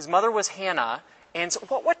 And so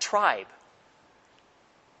what tribe?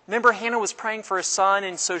 Remember, Hannah was praying for a son,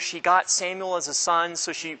 and so she got Samuel as a son,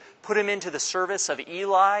 so she put him into the service of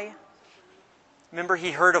Eli. Remember,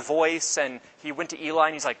 he heard a voice, and he went to Eli,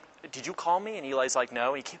 and he's like, "Did you call me?" And Eli's like,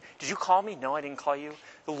 "No." Did you call me? "No, I didn't call you."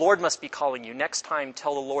 "The Lord must be calling you. Next time,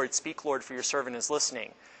 tell the Lord, 'Speak, Lord, for your servant is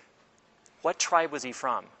listening.'" What tribe was he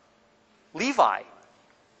from? Levi.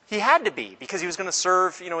 He had to be, because he was going to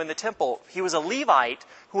serve, in the temple. He was a Levite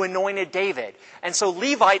who anointed David. And so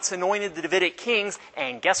Levites anointed the Davidic kings,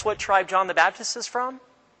 and guess what tribe John the Baptist is from?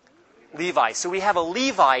 Levi. So we have a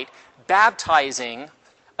Levite baptizing,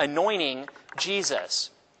 anointing Jesus.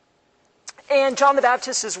 And John the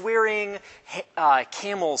Baptist is wearing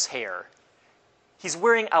camel's hair. He's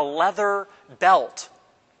wearing a leather belt.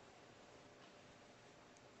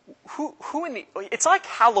 who in the, it's like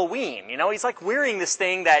Halloween, you know, he's like wearing this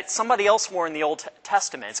thing that somebody else wore in the Old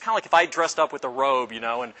Testament. It's kind of like if I dressed up with a robe, you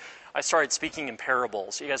know, and I started speaking in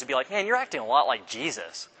parables. You guys would be like, man, you're acting a lot like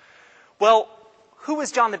Jesus. Well, who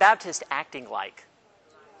was John the Baptist acting like?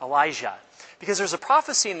 Elijah. Because there's a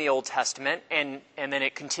prophecy in the Old Testament, and then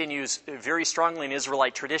it continues very strongly in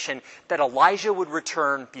Israelite tradition, that Elijah would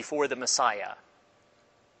return before the Messiah.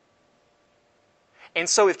 And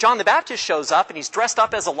so if John the Baptist shows up and he's dressed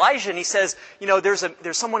up as Elijah and he says, you know, there's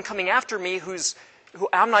someone coming after me who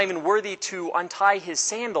I'm not even worthy to untie his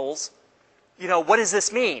sandals, you know, what does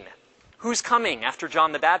this mean? Who's coming after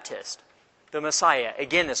John the Baptist? The Messiah.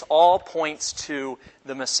 Again, this all points to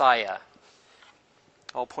the Messiah.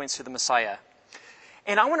 All points to the Messiah.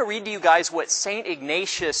 And I want to read to you guys what St.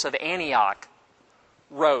 Ignatius of Antioch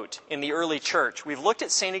wrote in the early church. We've looked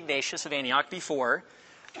at St. Ignatius of Antioch before.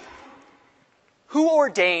 Who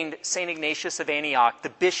ordained St. Ignatius of Antioch, the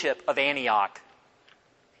bishop of Antioch?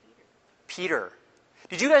 Peter.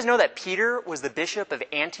 Did you guys know that Peter was the bishop of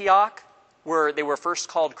Antioch, where they were first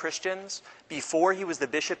called Christians, before he was the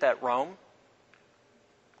bishop at Rome?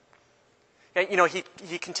 You know, he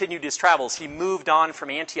continued his travels. He moved on from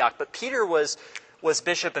Antioch. But Peter was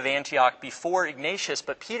bishop of Antioch before Ignatius.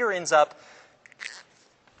 But Peter ends up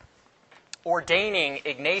ordaining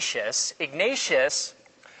Ignatius. Ignatius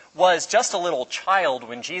was just a little child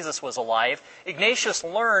when Jesus was alive. Ignatius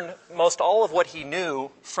learned most all of what he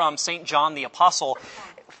knew from St. John the Apostle.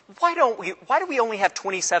 Why do we only have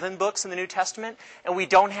 27 books in the New Testament and we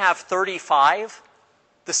don't have 35?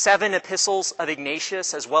 The 7 epistles of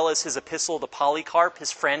Ignatius, as well as his epistle to Polycarp,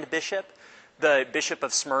 his friend bishop, the bishop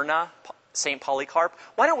of Smyrna, St. Polycarp.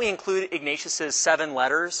 Why don't we include Ignatius's 7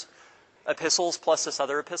 epistles, plus this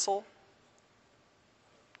other epistle?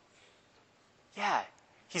 Yeah,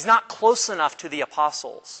 he's not close enough to the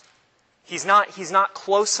apostles. He's not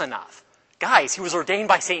close enough. Guys, he was ordained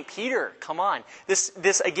by St. Peter. Come on. This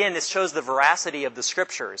shows the veracity of the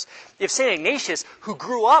Scriptures. If St. Ignatius, who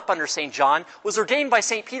grew up under St. John, was ordained by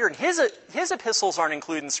St. Peter, and his epistles aren't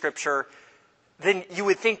included in Scripture, then you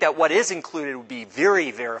would think that what is included would be very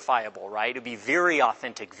verifiable, right? It would be very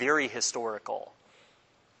authentic, very historical.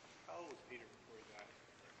 How old was Peter before he died?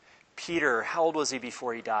 Peter, how old was he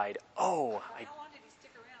before he died? Oh, How long did he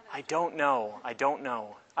stick around? I don't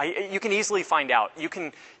know. You can easily find out. You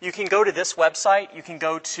can go to this website. You can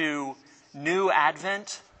go to New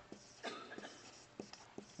Advent,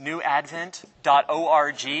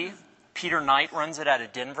 newadvent.org. Peter Knight runs it out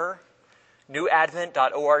of Denver.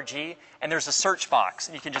 newadvent.org. And there's a search box.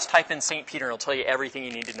 And you can just type in St. Peter and it'll tell you everything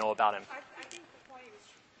you need to know about him. I think the point is,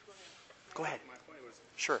 Go ahead. My point was,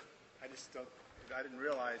 Sure. I didn't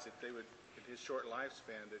realize that they would, in his short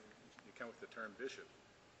lifespan, that you come with the term bishop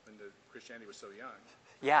when the Christianity was so young.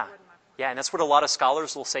 Yeah, and that's what a lot of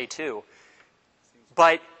scholars will say too.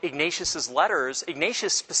 But Ignatius's letters,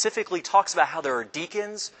 Ignatius specifically talks about how there are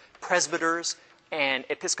deacons, presbyters, and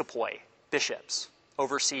episcopoi, bishops,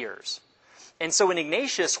 overseers. And so in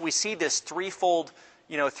Ignatius, we see this threefold,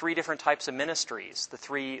 3 different types of ministries, the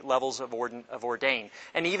 3 levels of ordain.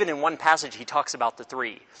 And even in one passage, he talks about the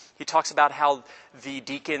 3. He talks about how the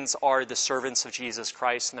deacons are the servants of Jesus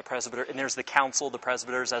Christ, and the presbyter, and there's the council of the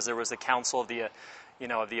presbyters, as there was the council of the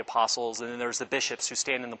apostles, and then there's the bishops who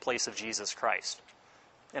stand in the place of Jesus Christ.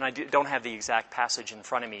 And I don't have the exact passage in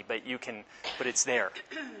front of me, but it's there.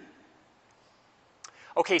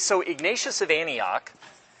 Okay, so Ignatius of Antioch,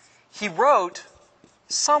 he wrote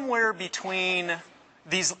somewhere between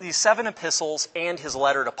these 7 epistles and his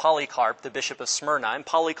letter to Polycarp, the bishop of Smyrna. And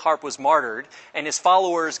Polycarp was martyred, and his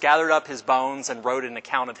followers gathered up his bones and wrote an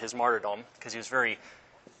account of his martyrdom, because he was very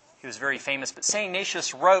famous. But St.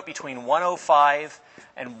 Ignatius wrote between 105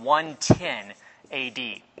 and 110 AD.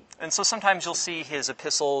 And so sometimes you'll see his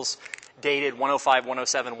epistles dated 105,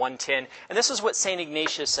 107, 110. And this is what St.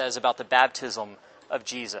 Ignatius says about the baptism of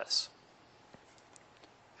Jesus.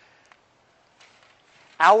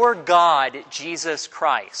 Our God, Jesus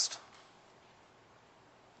Christ.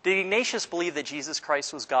 Did Ignatius believe that Jesus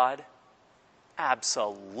Christ was God?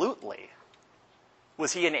 Absolutely.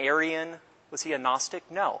 Was he an Arian? Was he a Gnostic?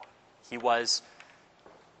 No. He was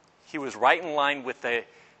right in line with the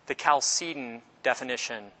Chalcedon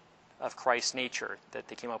definition of Christ's nature that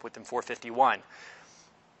they came up with in 451.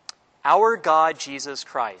 Our God, Jesus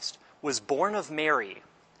Christ, was born of Mary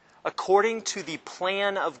according to the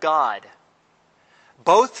plan of God,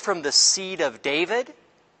 both from the seed of David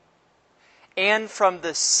and from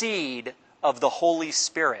the seed of the Holy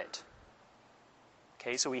Spirit.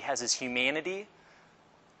 Okay, so he has his humanity,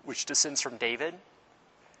 which descends from David,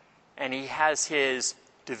 and he has his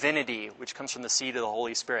divinity, which comes from the seed of the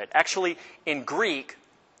Holy Spirit. Actually, in Greek,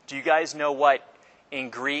 Do you guys know what in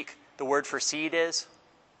Greek the word for seed is?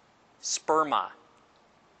 Sperma.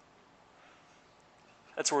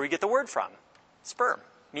 That's where we get the word from. Sperm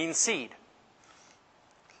means seed.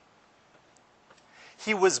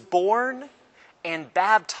 He was born and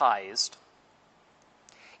baptized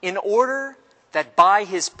in order that by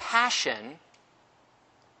his passion,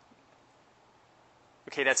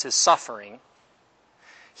 okay, that's his suffering,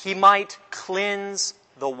 he might cleanse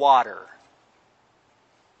the water.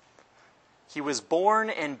 He was born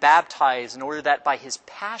and baptized in order that by his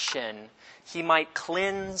passion, he might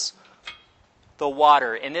cleanse the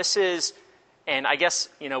water. And this is, and I guess,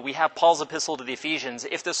 we have Paul's epistle to the Ephesians.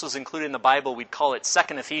 If this was included in the Bible, we'd call it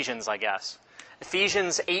 2 Ephesians, I guess.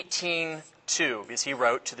 Ephesians 18:2, because he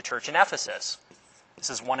wrote to the church in Ephesus. This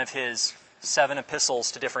is one of his 7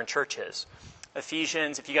 epistles to different churches.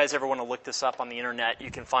 Ephesians, if you guys ever want to look this up on the internet,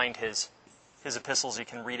 you can find his epistles. You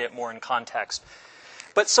can read it more in context.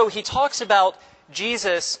 But so he talks about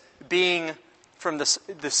Jesus being from the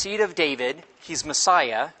seed of David. He's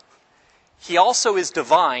Messiah. He also is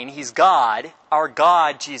divine. He's God, our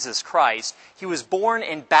God, Jesus Christ. He was born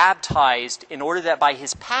and baptized in order that by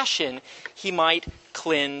his passion he might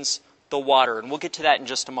cleanse the water. And we'll get to that in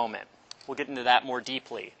just a moment. We'll get into that more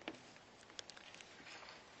deeply.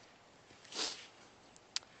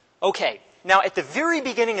 Okay, now at the very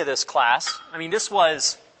beginning of this class,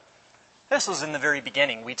 this was in the very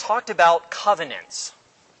beginning. We talked about covenants.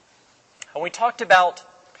 And we talked about,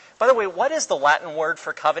 by the way, what is the Latin word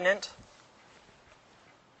for covenant?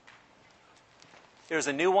 There's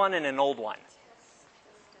a new one and an old one.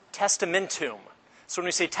 Testamentum. So when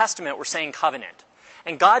we say testament, we're saying covenant.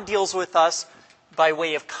 And God deals with us by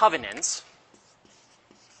way of covenants.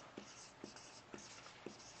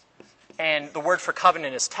 And the word for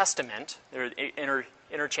covenant is testament. They're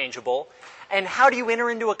interchangeable. And how do you enter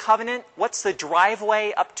into a covenant? What's the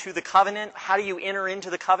driveway up to the covenant? How do you enter into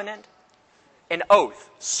the covenant? An oath.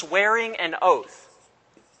 Swearing an oath.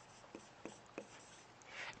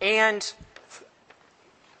 And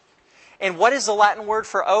what is the Latin word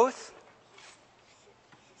for oath?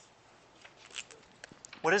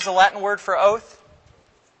 What is the Latin word for oath?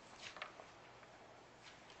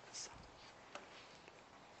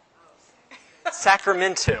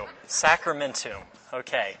 Sacramentum. Sacramentum.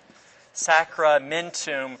 Okay.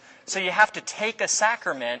 Sacramentum. So you have to take a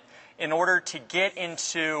sacrament in order to get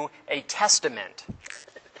into a testament.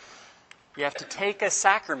 You have to take a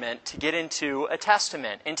sacrament to get into a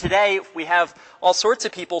testament. And today we have all sorts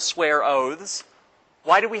of people swear oaths.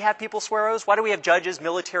 Why do we have people swear oaths? Why do we have judges,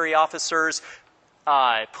 military officers,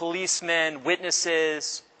 policemen,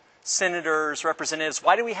 witnesses, senators, representatives?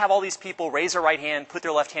 Why do we have all these people raise their right hand, put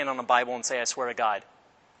their left hand on the Bible, and say, I swear to God?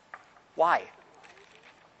 Why?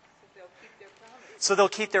 So they'll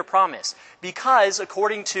keep their promise. Because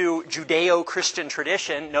according to Judeo-Christian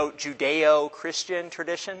tradition, note Judeo-Christian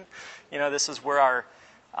tradition, this is where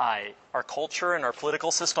our culture and our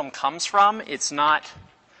political system comes from. It's not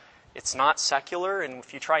secular, and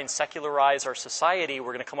if you try and secularize our society,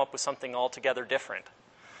 we're going to come up with something altogether different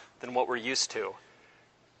than what we're used to.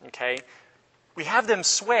 Okay? We have them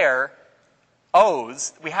swear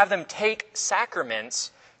oaths. We have them take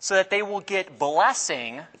sacraments so that they will get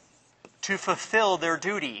blessing to fulfill their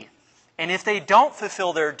duty. And if they don't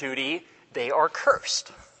fulfill their duty, they are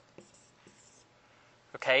cursed.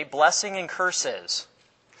 Okay? Blessing and curses.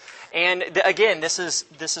 And again, this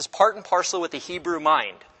is part and parcel with the Hebrew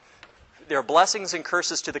mind. There are blessings and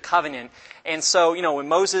curses to the covenant. And so, when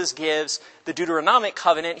Moses gives the Deuteronomic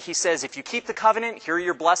covenant, he says, if you keep the covenant, here are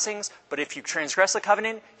your blessings. But if you transgress the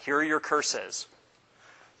covenant, here are your curses.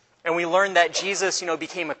 And we learned that Jesus,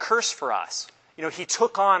 became a curse for us. He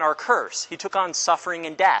took on our curse. He took on suffering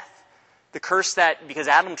and death. The curse that, because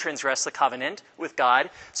Adam transgressed the covenant with God,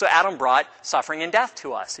 so Adam brought suffering and death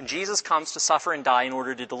to us. And Jesus comes to suffer and die in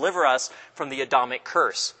order to deliver us from the Adamic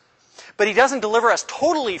curse. But he doesn't deliver us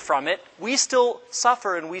totally from it. We still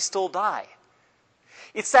suffer and we still die.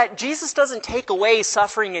 It's that Jesus doesn't take away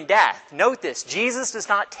suffering and death. Note this, Jesus does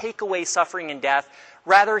not take away suffering and death.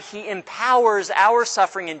 Rather, he empowers our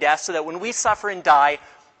suffering and death so that when we suffer and die,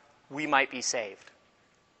 we might be saved.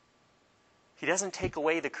 He doesn't take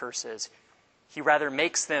away the curses. He rather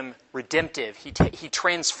makes them redemptive. He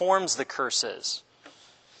transforms the curses.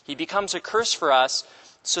 He becomes a curse for us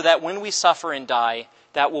so that when we suffer and die,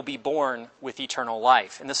 that will be born with eternal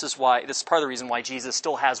life. And this is part of the reason why Jesus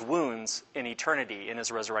still has wounds in eternity in his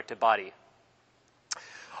resurrected body.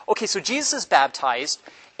 Okay, so Jesus is baptized,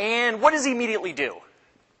 and what does he immediately do?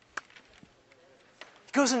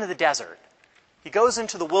 He goes into the desert. He goes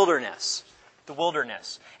into the wilderness.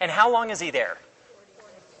 And how long is he there?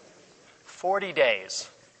 40 days.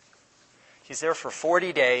 He's there for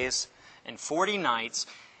 40 days and 40 nights.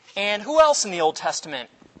 And who else in the Old Testament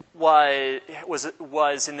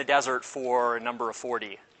was in the desert for a number of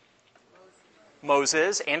 40?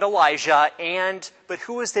 Moses and Elijah, but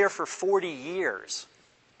who was there for 40 years?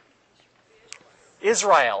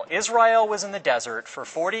 Israel. Israel was in the desert for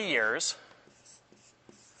 40 years.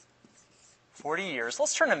 40 years.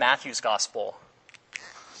 Let's turn to Matthew's Gospel.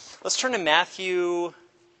 Let's turn to Matthew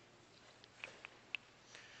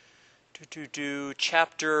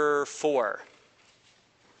chapter 4.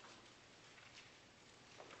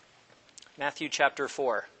 Matthew chapter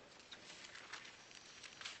 4.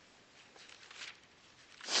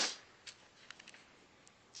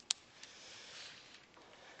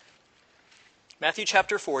 Matthew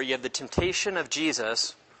chapter 4, you have the temptation of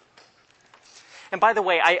Jesus. And by the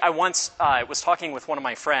way, I once was talking with one of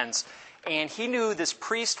my friends, and he knew this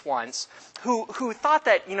priest once who thought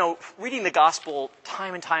that, reading the gospel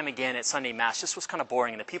time and time again at Sunday Mass just was kind of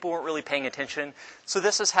boring, and that people weren't really paying attention. So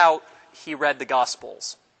this is how he read the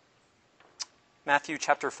Gospels. Matthew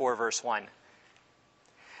chapter 4, verse 1.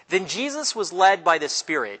 Then Jesus was led by the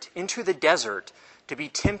Spirit into the desert to be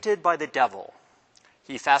tempted by the devil.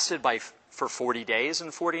 He fasted for 40 days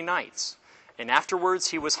and 40 nights, and afterwards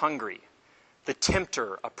he was hungry. The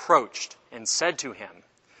tempter approached and said to him,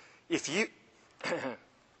 The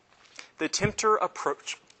tempter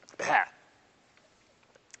approached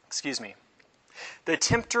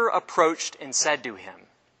and said to him,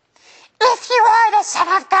 If you are the Son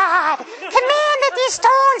of God, command that these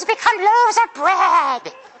stones become loaves of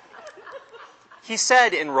bread. He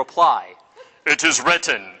said in reply, It is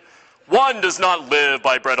written, one does not live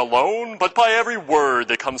by bread alone, but by every word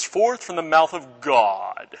that comes forth from the mouth of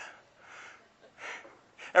God.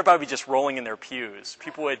 Everybody would be just rolling in their pews.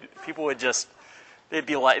 People would just, they'd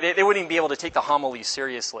be like, they wouldn't even be able to take the homily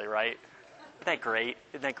seriously, right? Isn't that great?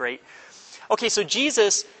 Isn't that great? Okay, so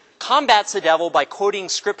Jesus combats the devil by quoting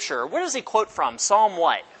Scripture. Where does he quote from? Psalm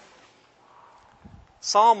what?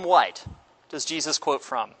 Psalm what does Jesus quote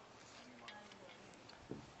from?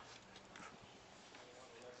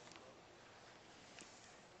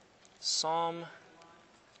 Psalm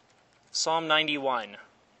 91.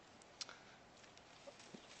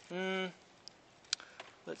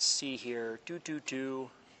 Let's see here.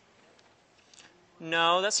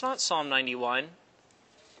 No, that's not Psalm 91.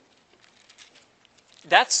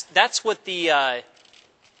 That's what we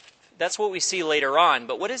see later on.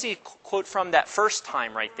 But what does he quote from that first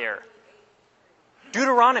time right there?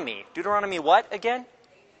 Deuteronomy. Deuteronomy what again?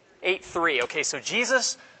 8:3. Okay, so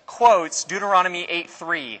Jesus quotes Deuteronomy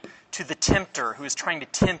 8:3 to the tempter who is trying to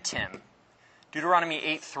tempt him. Deuteronomy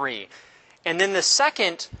 8:3. And then the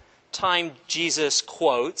second time Jesus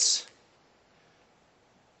quotes,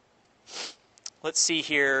 let's see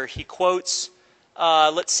here, he quotes,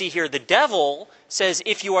 the devil says,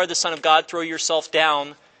 if you are the Son of God, throw yourself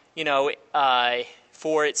down,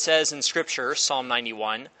 for it says in Scripture, Psalm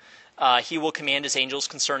 91, he will command his angels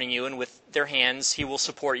concerning you, and with their hands he will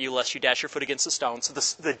support you, lest you dash your foot against a stone. So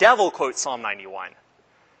the devil quotes Psalm 91.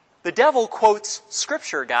 The devil quotes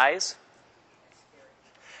Scripture, guys.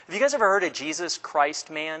 Have you guys ever heard of Jesus Christ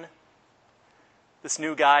Man? This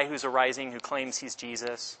new guy who's arising who claims he's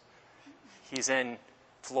Jesus. He's in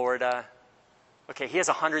Florida. Okay, he has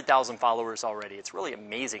 100,000 followers already. It's really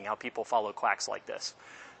amazing how people follow quacks like this.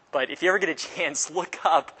 But if you ever get a chance, look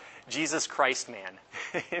up Jesus Christ Man.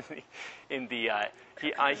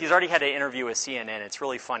 He's already had an interview with CNN. It's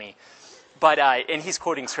really funny. But and he's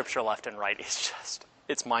quoting Scripture left and right.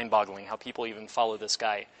 It's mind-boggling how people even follow this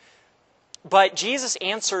guy. But Jesus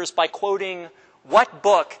answers by quoting what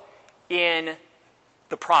book in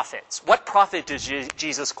the prophets? What prophet does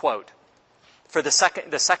Jesus quote for the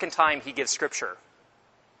second time he gives Scripture?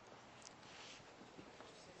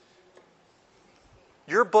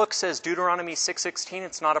 Your book says Deuteronomy 6:16.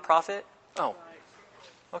 It's not a prophet? Oh.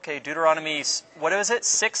 Okay, Deuteronomy, what is it?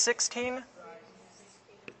 6:16?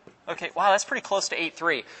 Okay, wow, that's pretty close to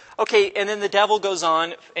 8:3. Okay, and then the devil goes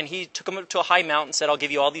on, and he took him up to a high mountain and said, I'll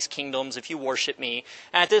give you all these kingdoms if you worship me.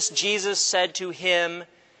 And at this, Jesus said to him,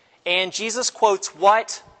 and Jesus quotes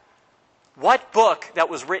what book that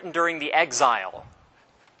was written during the exile?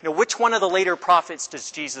 Which one of the later prophets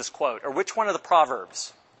does Jesus quote? Or which one of the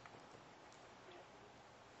Proverbs?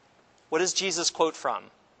 What does Jesus quote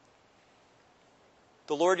from?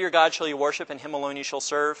 The Lord your God shall you worship, and him alone you shall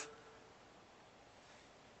serve.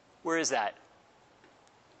 Where is that?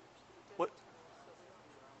 What?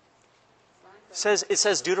 It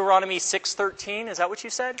says Deuteronomy 6:13. Is that what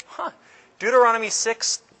you said? Huh. Deuteronomy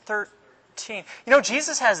 6:13.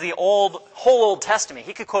 Jesus has the whole Old Testament.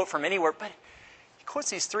 He could quote from anywhere, but he quotes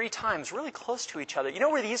these 3 times really close to each other. You know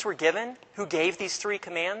where these were given? Who gave these 3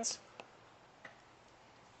 commands?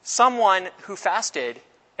 Someone who fasted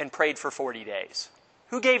and prayed for 40 days.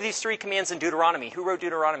 Who gave these 3 commands in Deuteronomy? Who wrote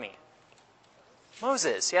Deuteronomy?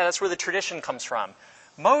 Moses. Yeah, that's where the tradition comes from.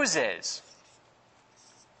 Moses.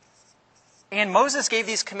 And Moses gave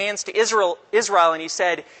these commands to Israel, and he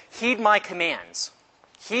said, heed my commands.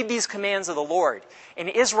 Heed these commands of the Lord. And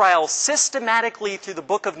Israel systematically, through the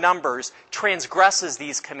book of Numbers, transgresses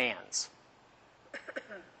these commands.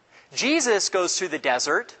 Jesus goes through the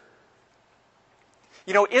desert.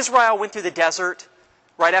 You know, Israel went through the desert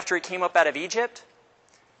right after it came up out of Egypt.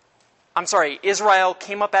 Israel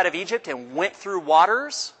came up out of Egypt and went through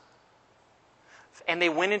waters. And they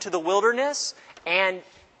went into the wilderness, and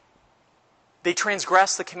they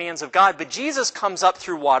transgressed the commands of God. But Jesus comes up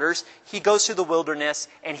through waters, he goes through the wilderness,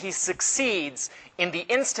 and he succeeds in the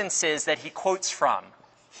instances that he quotes from.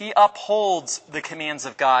 He upholds the commands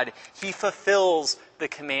of God. He fulfills the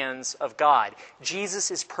commands of God.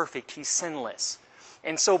 Jesus is perfect. He's sinless.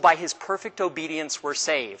 And so by his perfect obedience, we're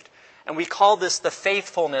saved. And we call this the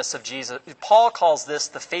faithfulness of Jesus. Paul calls this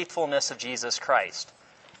the faithfulness of Jesus Christ.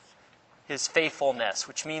 His faithfulness,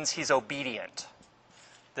 which means he's obedient.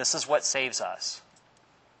 This is what saves us.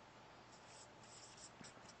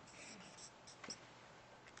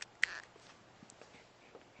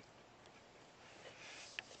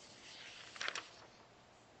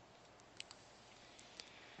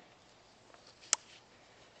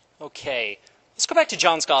 Okay, let's go back to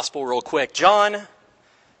John's Gospel real quick. John,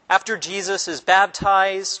 after Jesus is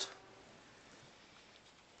baptized,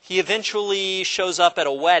 he eventually shows up at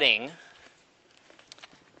a wedding.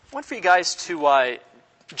 I want for you guys to...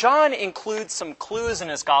 John includes some clues in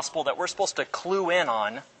his Gospel that we're supposed to clue in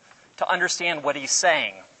on to understand what he's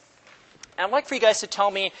saying. And I'd like for you guys to tell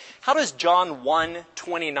me, how does John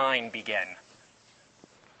 1:29 begin?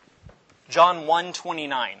 John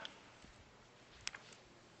 1:29.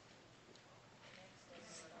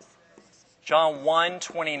 John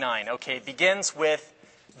 1:29. Okay, it begins with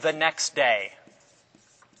the next day.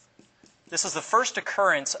 This is the first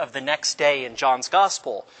occurrence of the next day in John's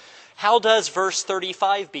Gospel. How does verse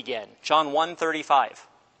 35 begin? John 1:35.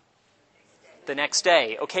 The next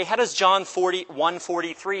day. Okay, how does John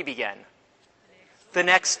 1:43 begin? The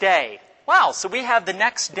next day. Wow, so we have the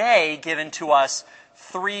next day given to us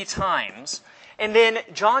 3 times. And then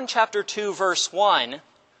John chapter 2, verse 1.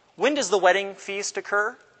 When does the wedding feast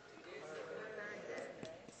occur?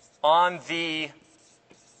 On the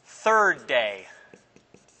 3rd day.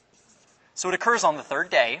 So it occurs on the 3rd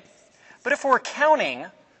day. But if we're counting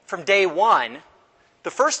from day 1,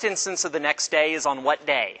 the first instance of the next day is on what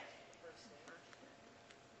day?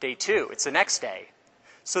 Day 2. It's the next day.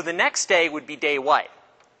 So the next day would be day what?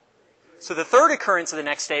 So the third occurrence of the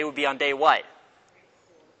next day would be on day what?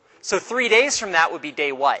 So 3 days from that would be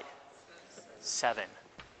day what? 7.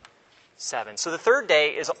 So the 3rd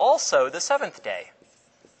day is also the 7th day,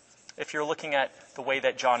 if you're looking at the way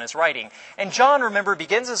that John is writing. And John, remember,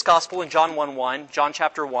 begins his gospel in John 1:1, John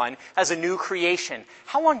chapter 1, as a new creation.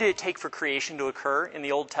 How long did it take for creation to occur in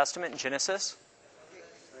the Old Testament in Genesis?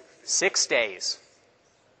 6 days.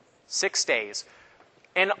 6 days.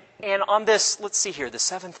 And on this, let's see here, the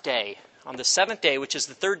 7th day. On the 7th day, which is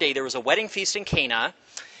the 3rd day, there was a wedding feast in Cana,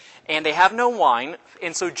 and they have no wine.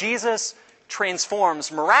 And so Jesus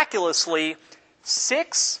transforms miraculously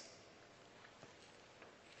 6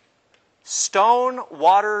 stone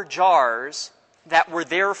water jars that were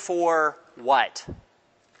there for what?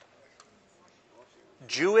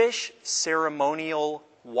 Jewish ceremonial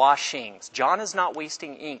washings. John is not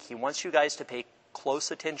wasting ink. He wants you guys to pay close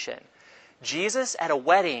attention. Jesus at a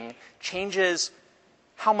wedding changes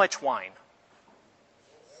how much wine?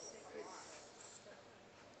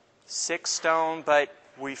 6 stone, but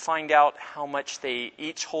we find out how much they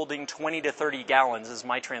each holding 20 to 30 gallons is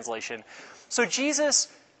my translation. So Jesus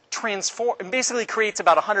basically creates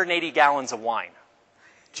about 180 gallons of wine.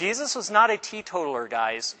 Jesus was not a teetotaler,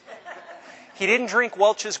 guys. He didn't drink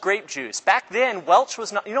Welch's grape juice. Back then, Welch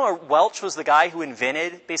was not, Welch was the guy who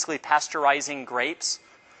invented basically pasteurizing grapes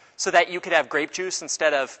so that you could have grape juice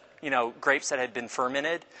instead of, grapes that had been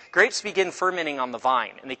fermented. Grapes begin fermenting on the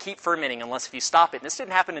vine, and they keep fermenting unless if you stop it. And this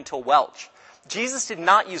didn't happen until Welch. Jesus did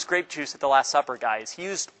not use grape juice at the Last Supper, guys. He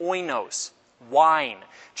used oinos, wine.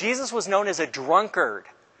 Jesus was known as a drunkard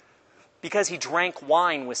because he drank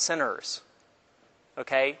wine with sinners.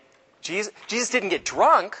 Okay? Jesus didn't get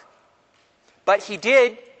drunk, but he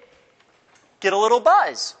did get a little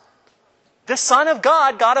buzz. The Son of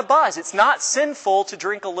God got a buzz. It's not sinful to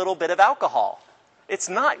drink a little bit of alcohol. It's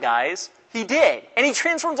not, guys. He did. And he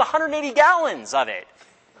transforms 180 gallons of it.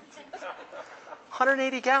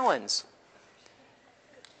 180 gallons.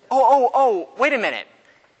 Oh, wait a minute.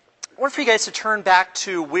 I want for you guys to turn back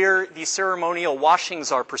to where the ceremonial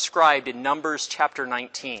washings are prescribed in Numbers chapter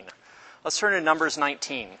 19. Let's turn to Numbers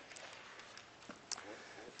 19.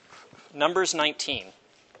 Numbers 19.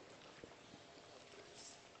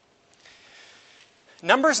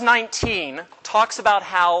 Numbers 19 talks about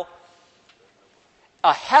how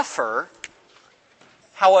a heifer,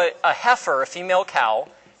 a female cow,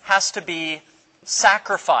 has to be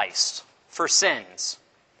sacrificed for sins.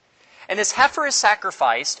 And this heifer is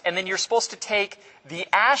sacrificed, and then you're supposed to take the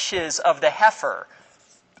ashes of the heifer,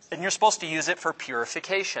 and you're supposed to use it for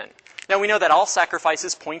purification. Now we know that all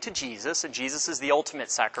sacrifices point to Jesus, and Jesus is the ultimate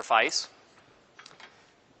sacrifice.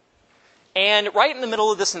 And right in the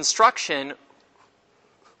middle of this instruction,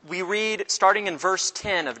 we read, starting in verse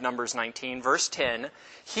 10 of Numbers 19, verse 10,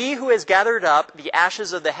 "He who has gathered up the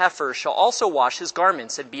ashes of the heifer shall also wash his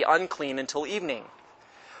garments and be unclean until evening.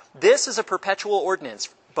 This is a perpetual ordinance,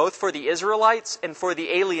 both for the Israelites and for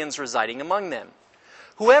the aliens residing among them.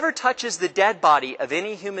 Whoever touches the dead body of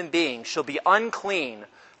any human being shall be unclean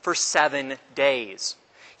for 7 days.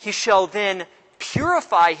 He shall then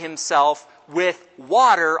purify himself with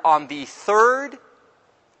water on the 3rd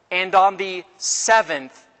and on the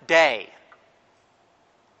 7th day."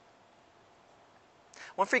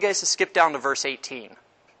 I want for you guys to skip down to verse 18.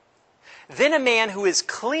 "Then a man who is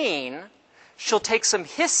clean shall take some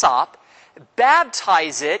hyssop,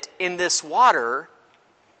 baptize it in this water,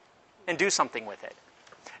 and do something with it."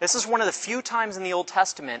 This is one of the few times in the Old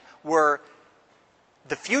Testament where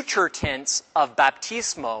the future tense of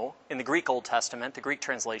baptismo in the Greek Old Testament, the Greek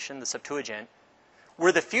translation, the Septuagint,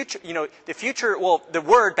 where the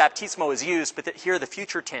word baptismo is used, but here the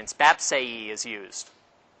future tense, bapsei, is used.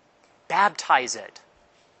 Baptize it.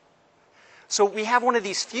 So we have one of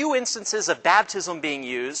these few instances of baptism being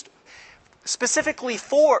used, specifically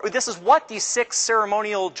for, this is what these 6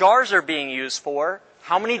 ceremonial jars are being used for.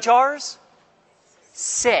 How many jars?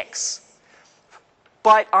 6.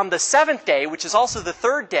 But on the 7th day, which is also the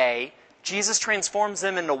 3rd day, Jesus transforms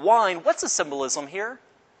them into wine. What's the symbolism here?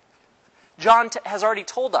 John has already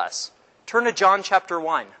told us. Turn to John chapter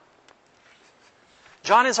 1.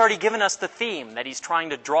 John has already given us the theme that he's trying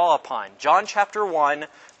to draw upon. John chapter 1,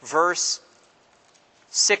 verse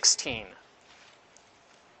 16.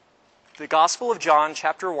 The Gospel of John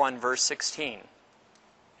chapter 1, verse 16.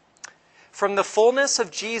 "From the fullness of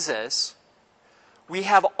Jesus, we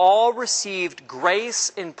have all received grace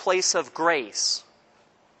in place of grace.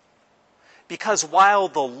 Because while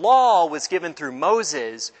the law was given through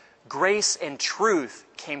Moses, grace and truth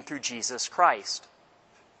came through Jesus Christ."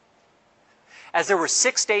 As there were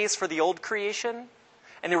 6 days for the old creation,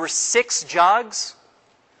 and there were 6 jugs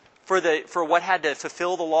for what had to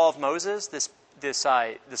fulfill the law of Moses,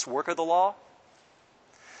 this work of the law.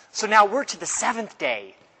 So now we're to the 7th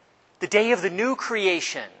day, the day of the new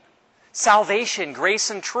creation. Salvation, grace,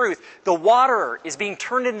 and truth. The water is being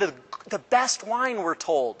turned into the best wine, we're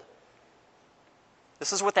told.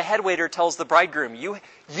 This is what the head waiter tells the bridegroom.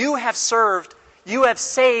 You have saved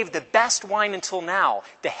the best wine until now.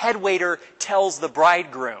 The head waiter tells the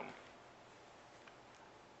bridegroom.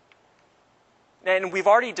 And we've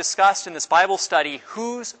already discussed in this Bible study,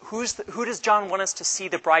 who does John want us to see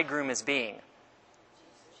the bridegroom as being?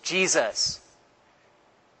 Jesus.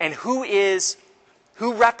 And who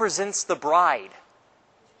represents the bride?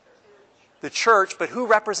 The church. But who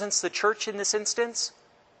represents the church in this instance?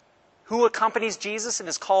 Who accompanies Jesus and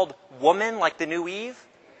is called woman like the new Eve?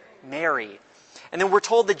 Mary. And then we're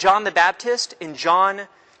told that John the Baptist in John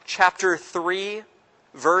chapter 3,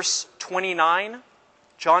 verse 29,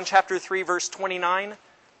 John chapter 3, verse 29,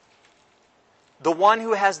 the one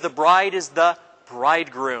who has the bride is the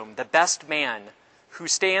bridegroom, the best man, who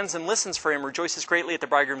stands and listens for him, rejoices greatly at the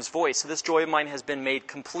bridegroom's voice. So this joy of mine has been made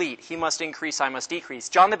complete. He must increase, I must decrease.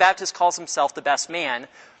 John the Baptist calls himself the best man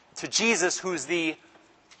to Jesus, who's the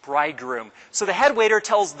bridegroom. So the head waiter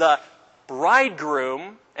tells the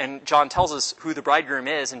bridegroom, and John tells us who the bridegroom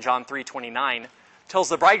is in John 3:29, tells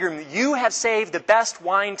the bridegroom, "You have saved the best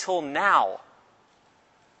wine till now."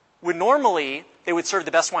 When normally they would serve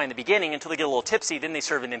the best wine in the beginning until they get a little tipsy, then they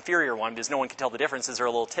serve an inferior one because no one can tell the difference as they're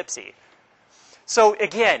a little tipsy. So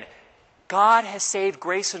again, God has saved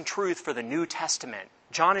grace and truth for the New Testament.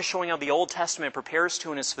 John is showing how the Old Testament prepares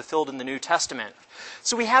to and is fulfilled in the New Testament.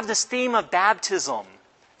 So we have this theme of baptism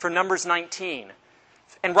for Numbers 19.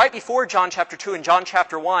 And right before John chapter 2 and John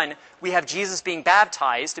chapter 1, we have Jesus being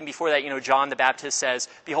baptized. And before that, John the Baptist says,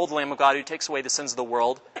 "Behold the Lamb of God who takes away the sins of the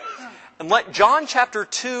world." And let John chapter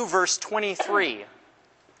 2, verse 23.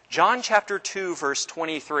 John chapter 2, verse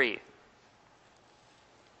 23.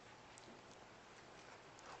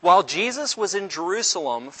 While Jesus was in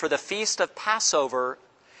Jerusalem for the feast of Passover,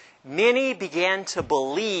 many began to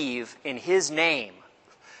believe in his name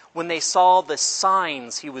when they saw the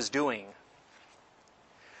signs he was doing.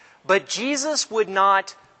 But Jesus would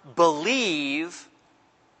not believe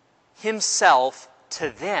himself to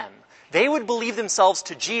them. They would believe themselves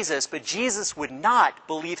to Jesus, but Jesus would not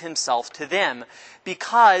believe himself to them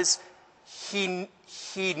because he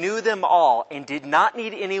knew them all and did not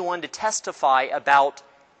need anyone to testify about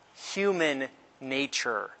human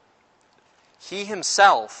nature. He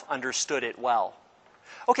himself understood it well.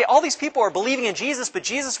 Okay, all these people are believing in Jesus, but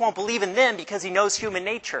Jesus won't believe in them because he knows human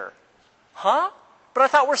nature. Huh? But I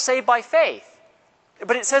thought we're saved by faith.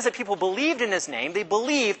 But it says that people believed in his name. They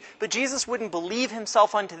believed, but Jesus wouldn't believe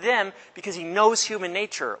himself unto them because he knows human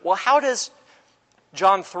nature. Well, how does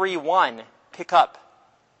John 3:1 pick up?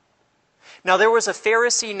 Now there was a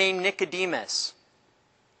Pharisee named Nicodemus.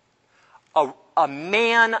 Now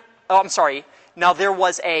there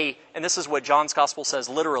was and this is what John's Gospel says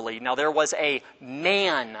literally, now there was a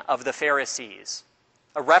man of the Pharisees,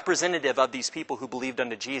 a representative of these people who believed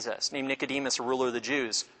unto Jesus, named Nicodemus, a ruler of the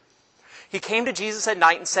Jews. He came to Jesus at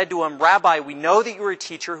night and said to him, Rabbi, we know that you are a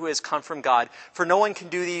teacher who has come from God, for no one can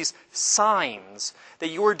do these signs that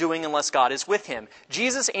you are doing unless God is with him.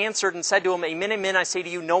 Jesus answered and said to him, Amen, amen, I say to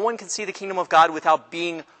you, no one can see the kingdom of God without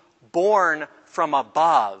being born from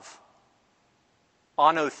above.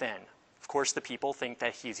 Anothen. Of course, the people think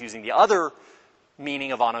that he's using the other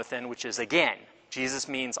meaning of anothen, which is again. Jesus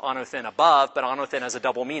means anothen above, but anothen has a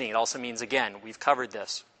double meaning. It also means again. We've covered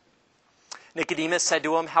this. Nicodemus said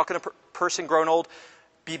to him, how can a person grown old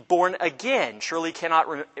be born again? Surely he cannot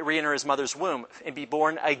re-enter his mother's womb and be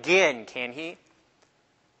born again, can he?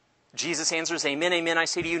 Jesus answers, Amen, amen, I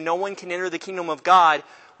say to you, no one can enter the kingdom of God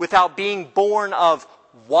without being born of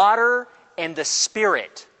water and the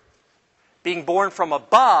Spirit. Being born from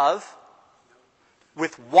above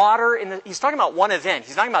with water in the... He's talking about one event.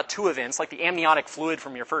 He's talking about two events, like the amniotic fluid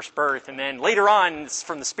from your first birth, and then later on it's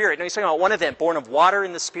from the Spirit. No, he's talking about one event, born of water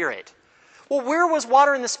and the Spirit. Well, where was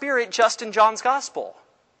water and the Spirit just in John's Gospel?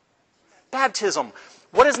 Baptism.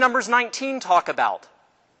 What does Numbers 19 talk about?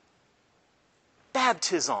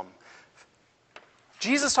 Baptism.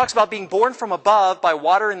 Jesus talks about being born from above by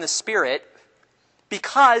water and the Spirit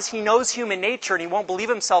because he knows human nature and he won't believe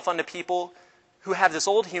himself unto people who have this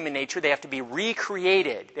old human nature. They have to be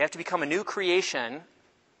recreated. They have to become a new creation.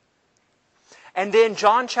 And then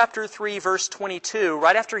John chapter 3, verse 22,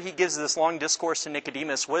 right after he gives this long discourse to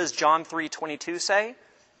Nicodemus, what does John 3:22 say?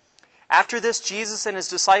 After this, Jesus and his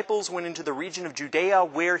disciples went into the region of Judea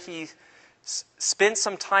where he spent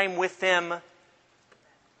some time with them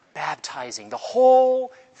baptizing. The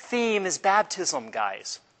whole theme is baptism,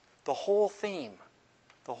 guys. The whole theme.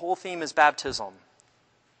 The whole theme is baptism.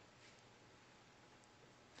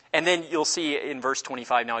 And then you'll see in verse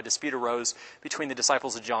 25 now a dispute arose between the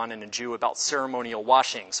disciples of John and a Jew about ceremonial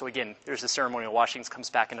washing. So again, there's the ceremonial washings comes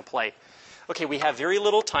back into play. Okay, we have very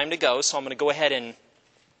little time to go, so I'm going to go ahead and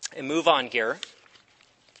move on here.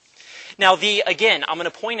 Now, again, I'm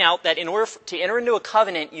going to point out that in order to enter into a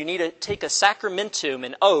covenant, you need to take a sacramentum,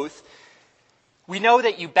 an oath. We know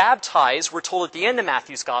that you baptize, we're told at the end of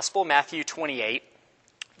Matthew's Gospel, Matthew 28,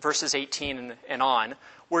 verses 18 and on,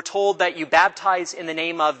 we're told that you baptize in the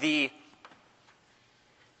name of the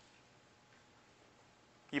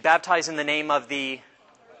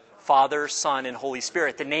Father, Son, and Holy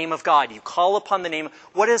Spirit, the name of God. You call upon the name.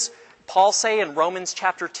 What does Paul say in Romans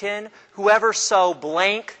chapter 10? Whoever so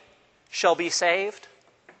blank shall be saved.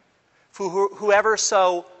 Whoever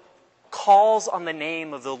so calls on the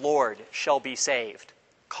name of the Lord shall be saved.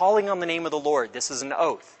 Calling on the name of the Lord, this is an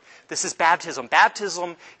oath. This is baptism.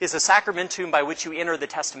 Baptism is a sacramentum by which you enter the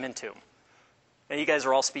testamentum. Now you guys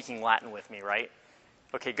are all speaking Latin with me, right?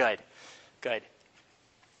 Okay, good. Good.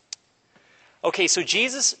 Okay, so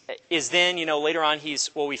Jesus is then, later on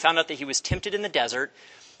we found out that he was tempted in the desert.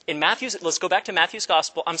 Let's go back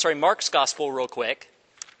to Mark's Gospel real quick.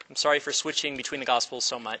 I'm sorry for switching between the Gospels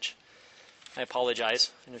so much. I apologize.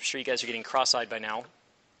 I'm sure you guys are getting cross-eyed by now.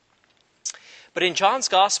 But in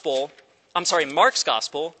Mark's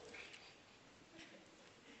Gospel,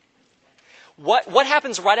 what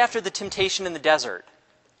happens right after the temptation in the desert?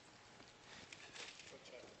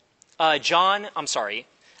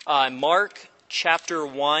 Mark chapter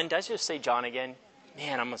 1. Did I just say John again?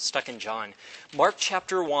 Man, I'm stuck in John. Mark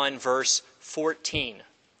chapter 1, verse 14.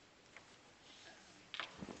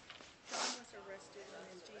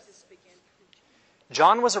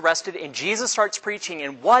 John was arrested and Jesus starts preaching.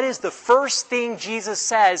 And what is the first thing Jesus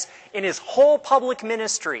says in his whole public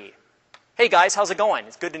ministry? Hey guys, how's it going?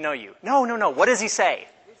 It's good to know you. No. What does he say?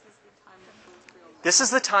 This is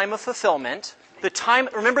the time of fulfillment. The time,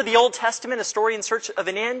 remember the Old Testament, a story in search of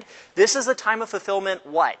an end? This is the time of fulfillment,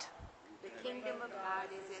 what? The kingdom of God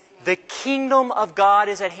is at hand. The kingdom of God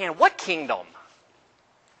is at hand. What kingdom?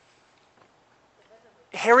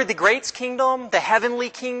 Herod the Great's kingdom? The heavenly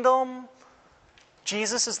kingdom?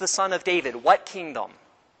 Jesus is the son of David. What kingdom?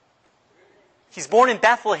 He's born in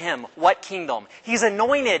Bethlehem. What kingdom? He's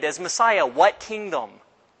anointed as Messiah. What kingdom?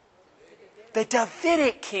 The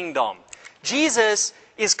Davidic kingdom. Jesus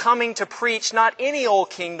is coming to preach not any old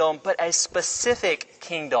kingdom, but a specific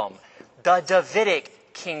kingdom. The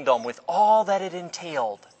Davidic kingdom with all that it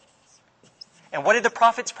entailed. And what did the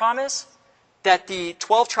prophets promise? That the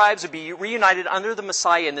 12 tribes would be reunited under the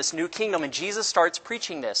Messiah in this new kingdom. And Jesus starts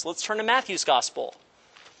preaching this. Let's turn to Matthew's Gospel.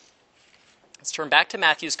 Let's turn back to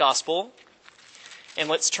Matthew's Gospel. And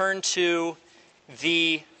let's turn to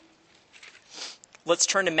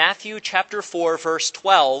Matthew chapter 4, verse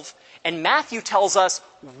 12. And Matthew tells us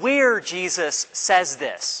where Jesus says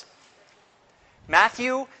this.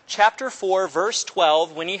 Matthew chapter 4, verse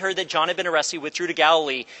 12, when he heard that John had been arrested, he withdrew to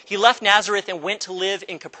Galilee. He left Nazareth and went to live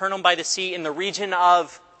in Capernaum by the sea in the region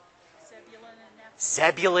of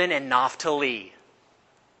Zebulun and Naphtali.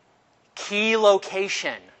 Key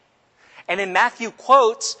location. And then Matthew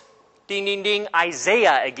quotes, ding, ding, ding,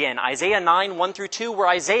 Isaiah again. Isaiah 9, 1 through 2, where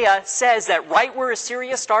Isaiah says that right where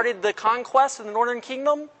Assyria started the conquest of the northern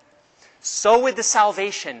kingdom, so would the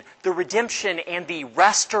salvation, the redemption, and the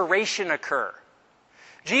restoration occur.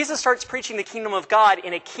 Jesus starts preaching the kingdom of God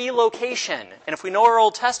in a key location. And if we know our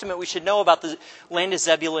Old Testament, we should know about the land of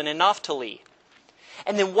Zebulun and Naphtali.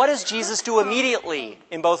 And then what does Jesus do immediately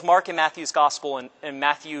in both Mark and Matthew's Gospel and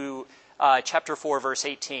Matthew chapter 4, verse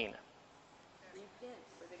 18?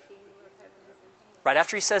 Right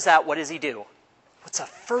after he says that, what does he do? What's the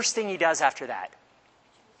first thing he does after that?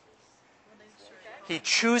 He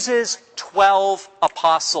chooses 12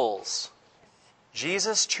 apostles.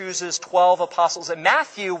 Jesus chooses 12 apostles. In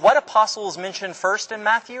Matthew, what apostle is mentioned first in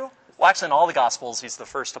Matthew? Well, actually, in all the Gospels, he's the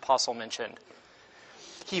first apostle mentioned.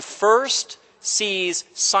 He first sees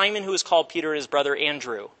Simon, who is called Peter, and his brother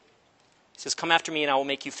Andrew. He says, "Come after me, and I will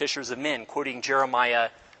make you fishers of men," quoting Jeremiah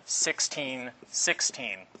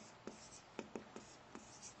 16:16.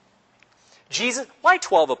 Jesus, why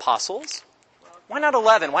 12 apostles? Why not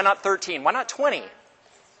 11? Why not 13? Why not 20?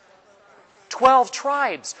 12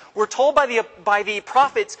 tribes. We're told by the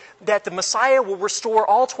prophets that the Messiah will restore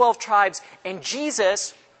all 12 tribes, and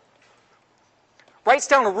Jesus writes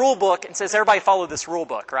down a rule book and says, everybody follow this rule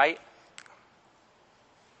book, right?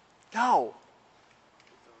 No.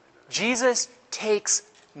 Jesus takes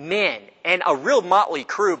men, and a real motley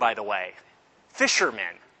crew, by the way.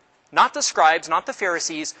 Fishermen. Not the scribes, not the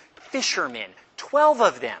Pharisees, fishermen. 12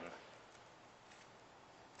 of them.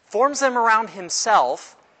 Forms them around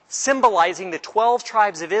himself, symbolizing the 12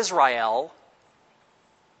 tribes of Israel.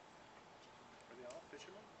 Are they all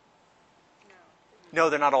fishermen? No,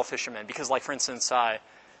 they're not all fishermen. Because, like, for instance,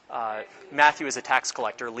 Matthew is a tax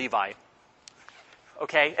collector, Levi.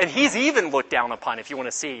 Okay? And he's even looked down upon, if you want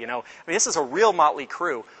to see, you know. I mean, this is a real motley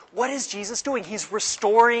crew. What is Jesus doing? He's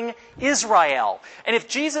restoring Israel. And if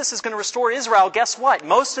Jesus is going to restore Israel, guess what?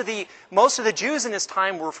 Most of the Jews in his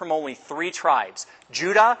time were from only 3 tribes: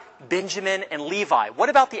 Judah, Benjamin, and Levi. What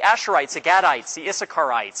about the Asherites, the Gadites, the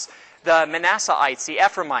Issacharites, the Manasseites, the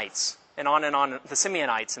Ephraimites, and on, the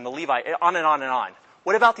Simeonites and the Levi, on and on and on?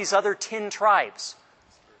 What about these other 10 tribes?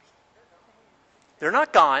 They're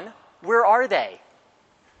not gone. Where are they?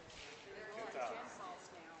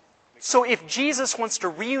 So if Jesus wants to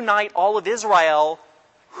reunite all of Israel,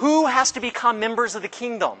 who has to become members of the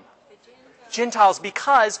kingdom? Gentiles.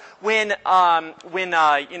 Because when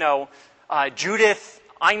Judith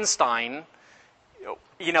Einstein,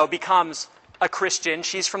 becomes a Christian,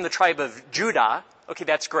 she's from the tribe of Judah. Okay,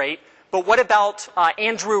 that's great. But what about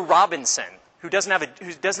Andrew Robinson, who doesn't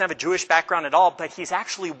have a Jewish background at all, but he's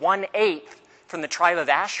actually 1/8 from the tribe of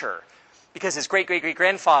Asher, because his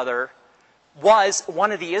great-great-great-grandfather was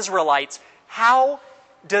one of the Israelites. How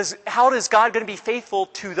does God going to be faithful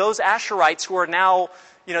to those Asherites who are now,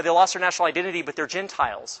 they lost their national identity, but they're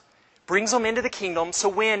Gentiles? Brings them into the kingdom. So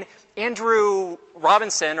when Andrew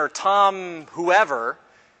Robinson or Tom whoever,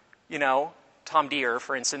 Tom Deere,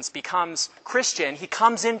 for instance, becomes Christian, he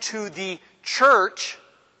comes into the church,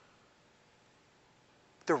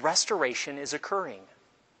 the restoration is occurring.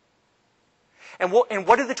 And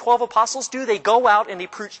what do the 12 apostles do? They go out and they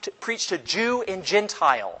preach to Jew and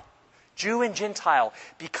Gentile. Jew and Gentile,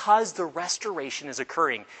 because the restoration is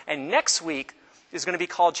occurring. And next week is going to be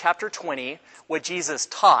called chapter 20, what Jesus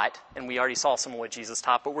taught. And we already saw some of what Jesus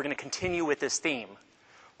taught, but we're going to continue with this theme.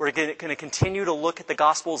 We're going to continue to look at the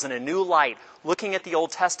Gospels in a new light, looking at the Old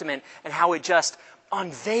Testament and how it just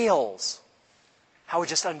unveils. How it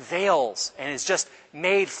just unveils and is just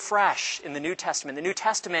made fresh in the New Testament. The New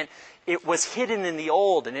Testament, it was hidden in the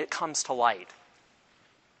Old and it comes to light.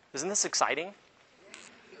 Isn't this exciting?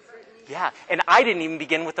 Yeah, and I didn't even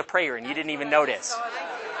begin with the prayer and you didn't even notice.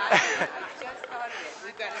 I just thought of it.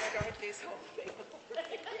 We've got to start this whole thing.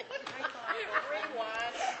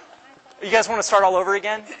 You guys want to start all over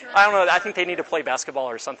again? I don't know. I think they need to play basketball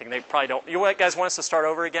or something. They probably don't. You guys want us to start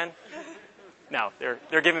over again? No,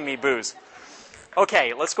 they're giving me booze.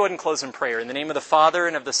 Okay, let's go ahead and close in prayer. In the name of the Father,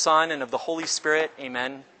 and of the Son, and of the Holy Spirit,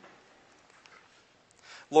 amen.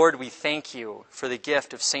 Lord, we thank you for the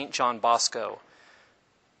gift of St. John Bosco,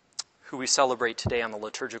 who we celebrate today on the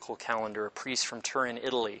liturgical calendar, a priest from Turin,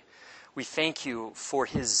 Italy. We thank you for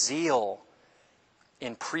his zeal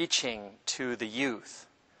in preaching to the youth,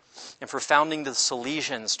 and for founding the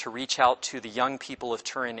Salesians to reach out to the young people of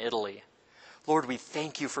Turin, Italy. Lord, we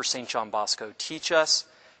thank you for St. John Bosco. Teach us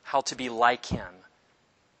how to be like him,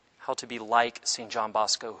 how to be like St. John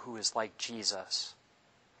Bosco, who is like Jesus.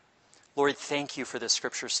 Lord, thank you for this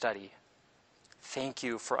scripture study. Thank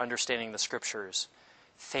you for understanding the scriptures.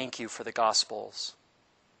 Thank you for the Gospels.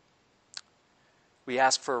 We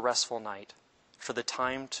ask for a restful night, for the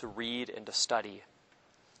time to read and to study,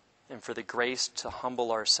 and for the grace to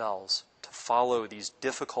humble ourselves, to follow these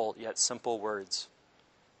difficult yet simple words.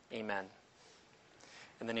 Amen.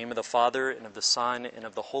 In the name of the Father, and of the Son, and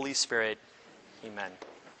of the Holy Spirit, amen.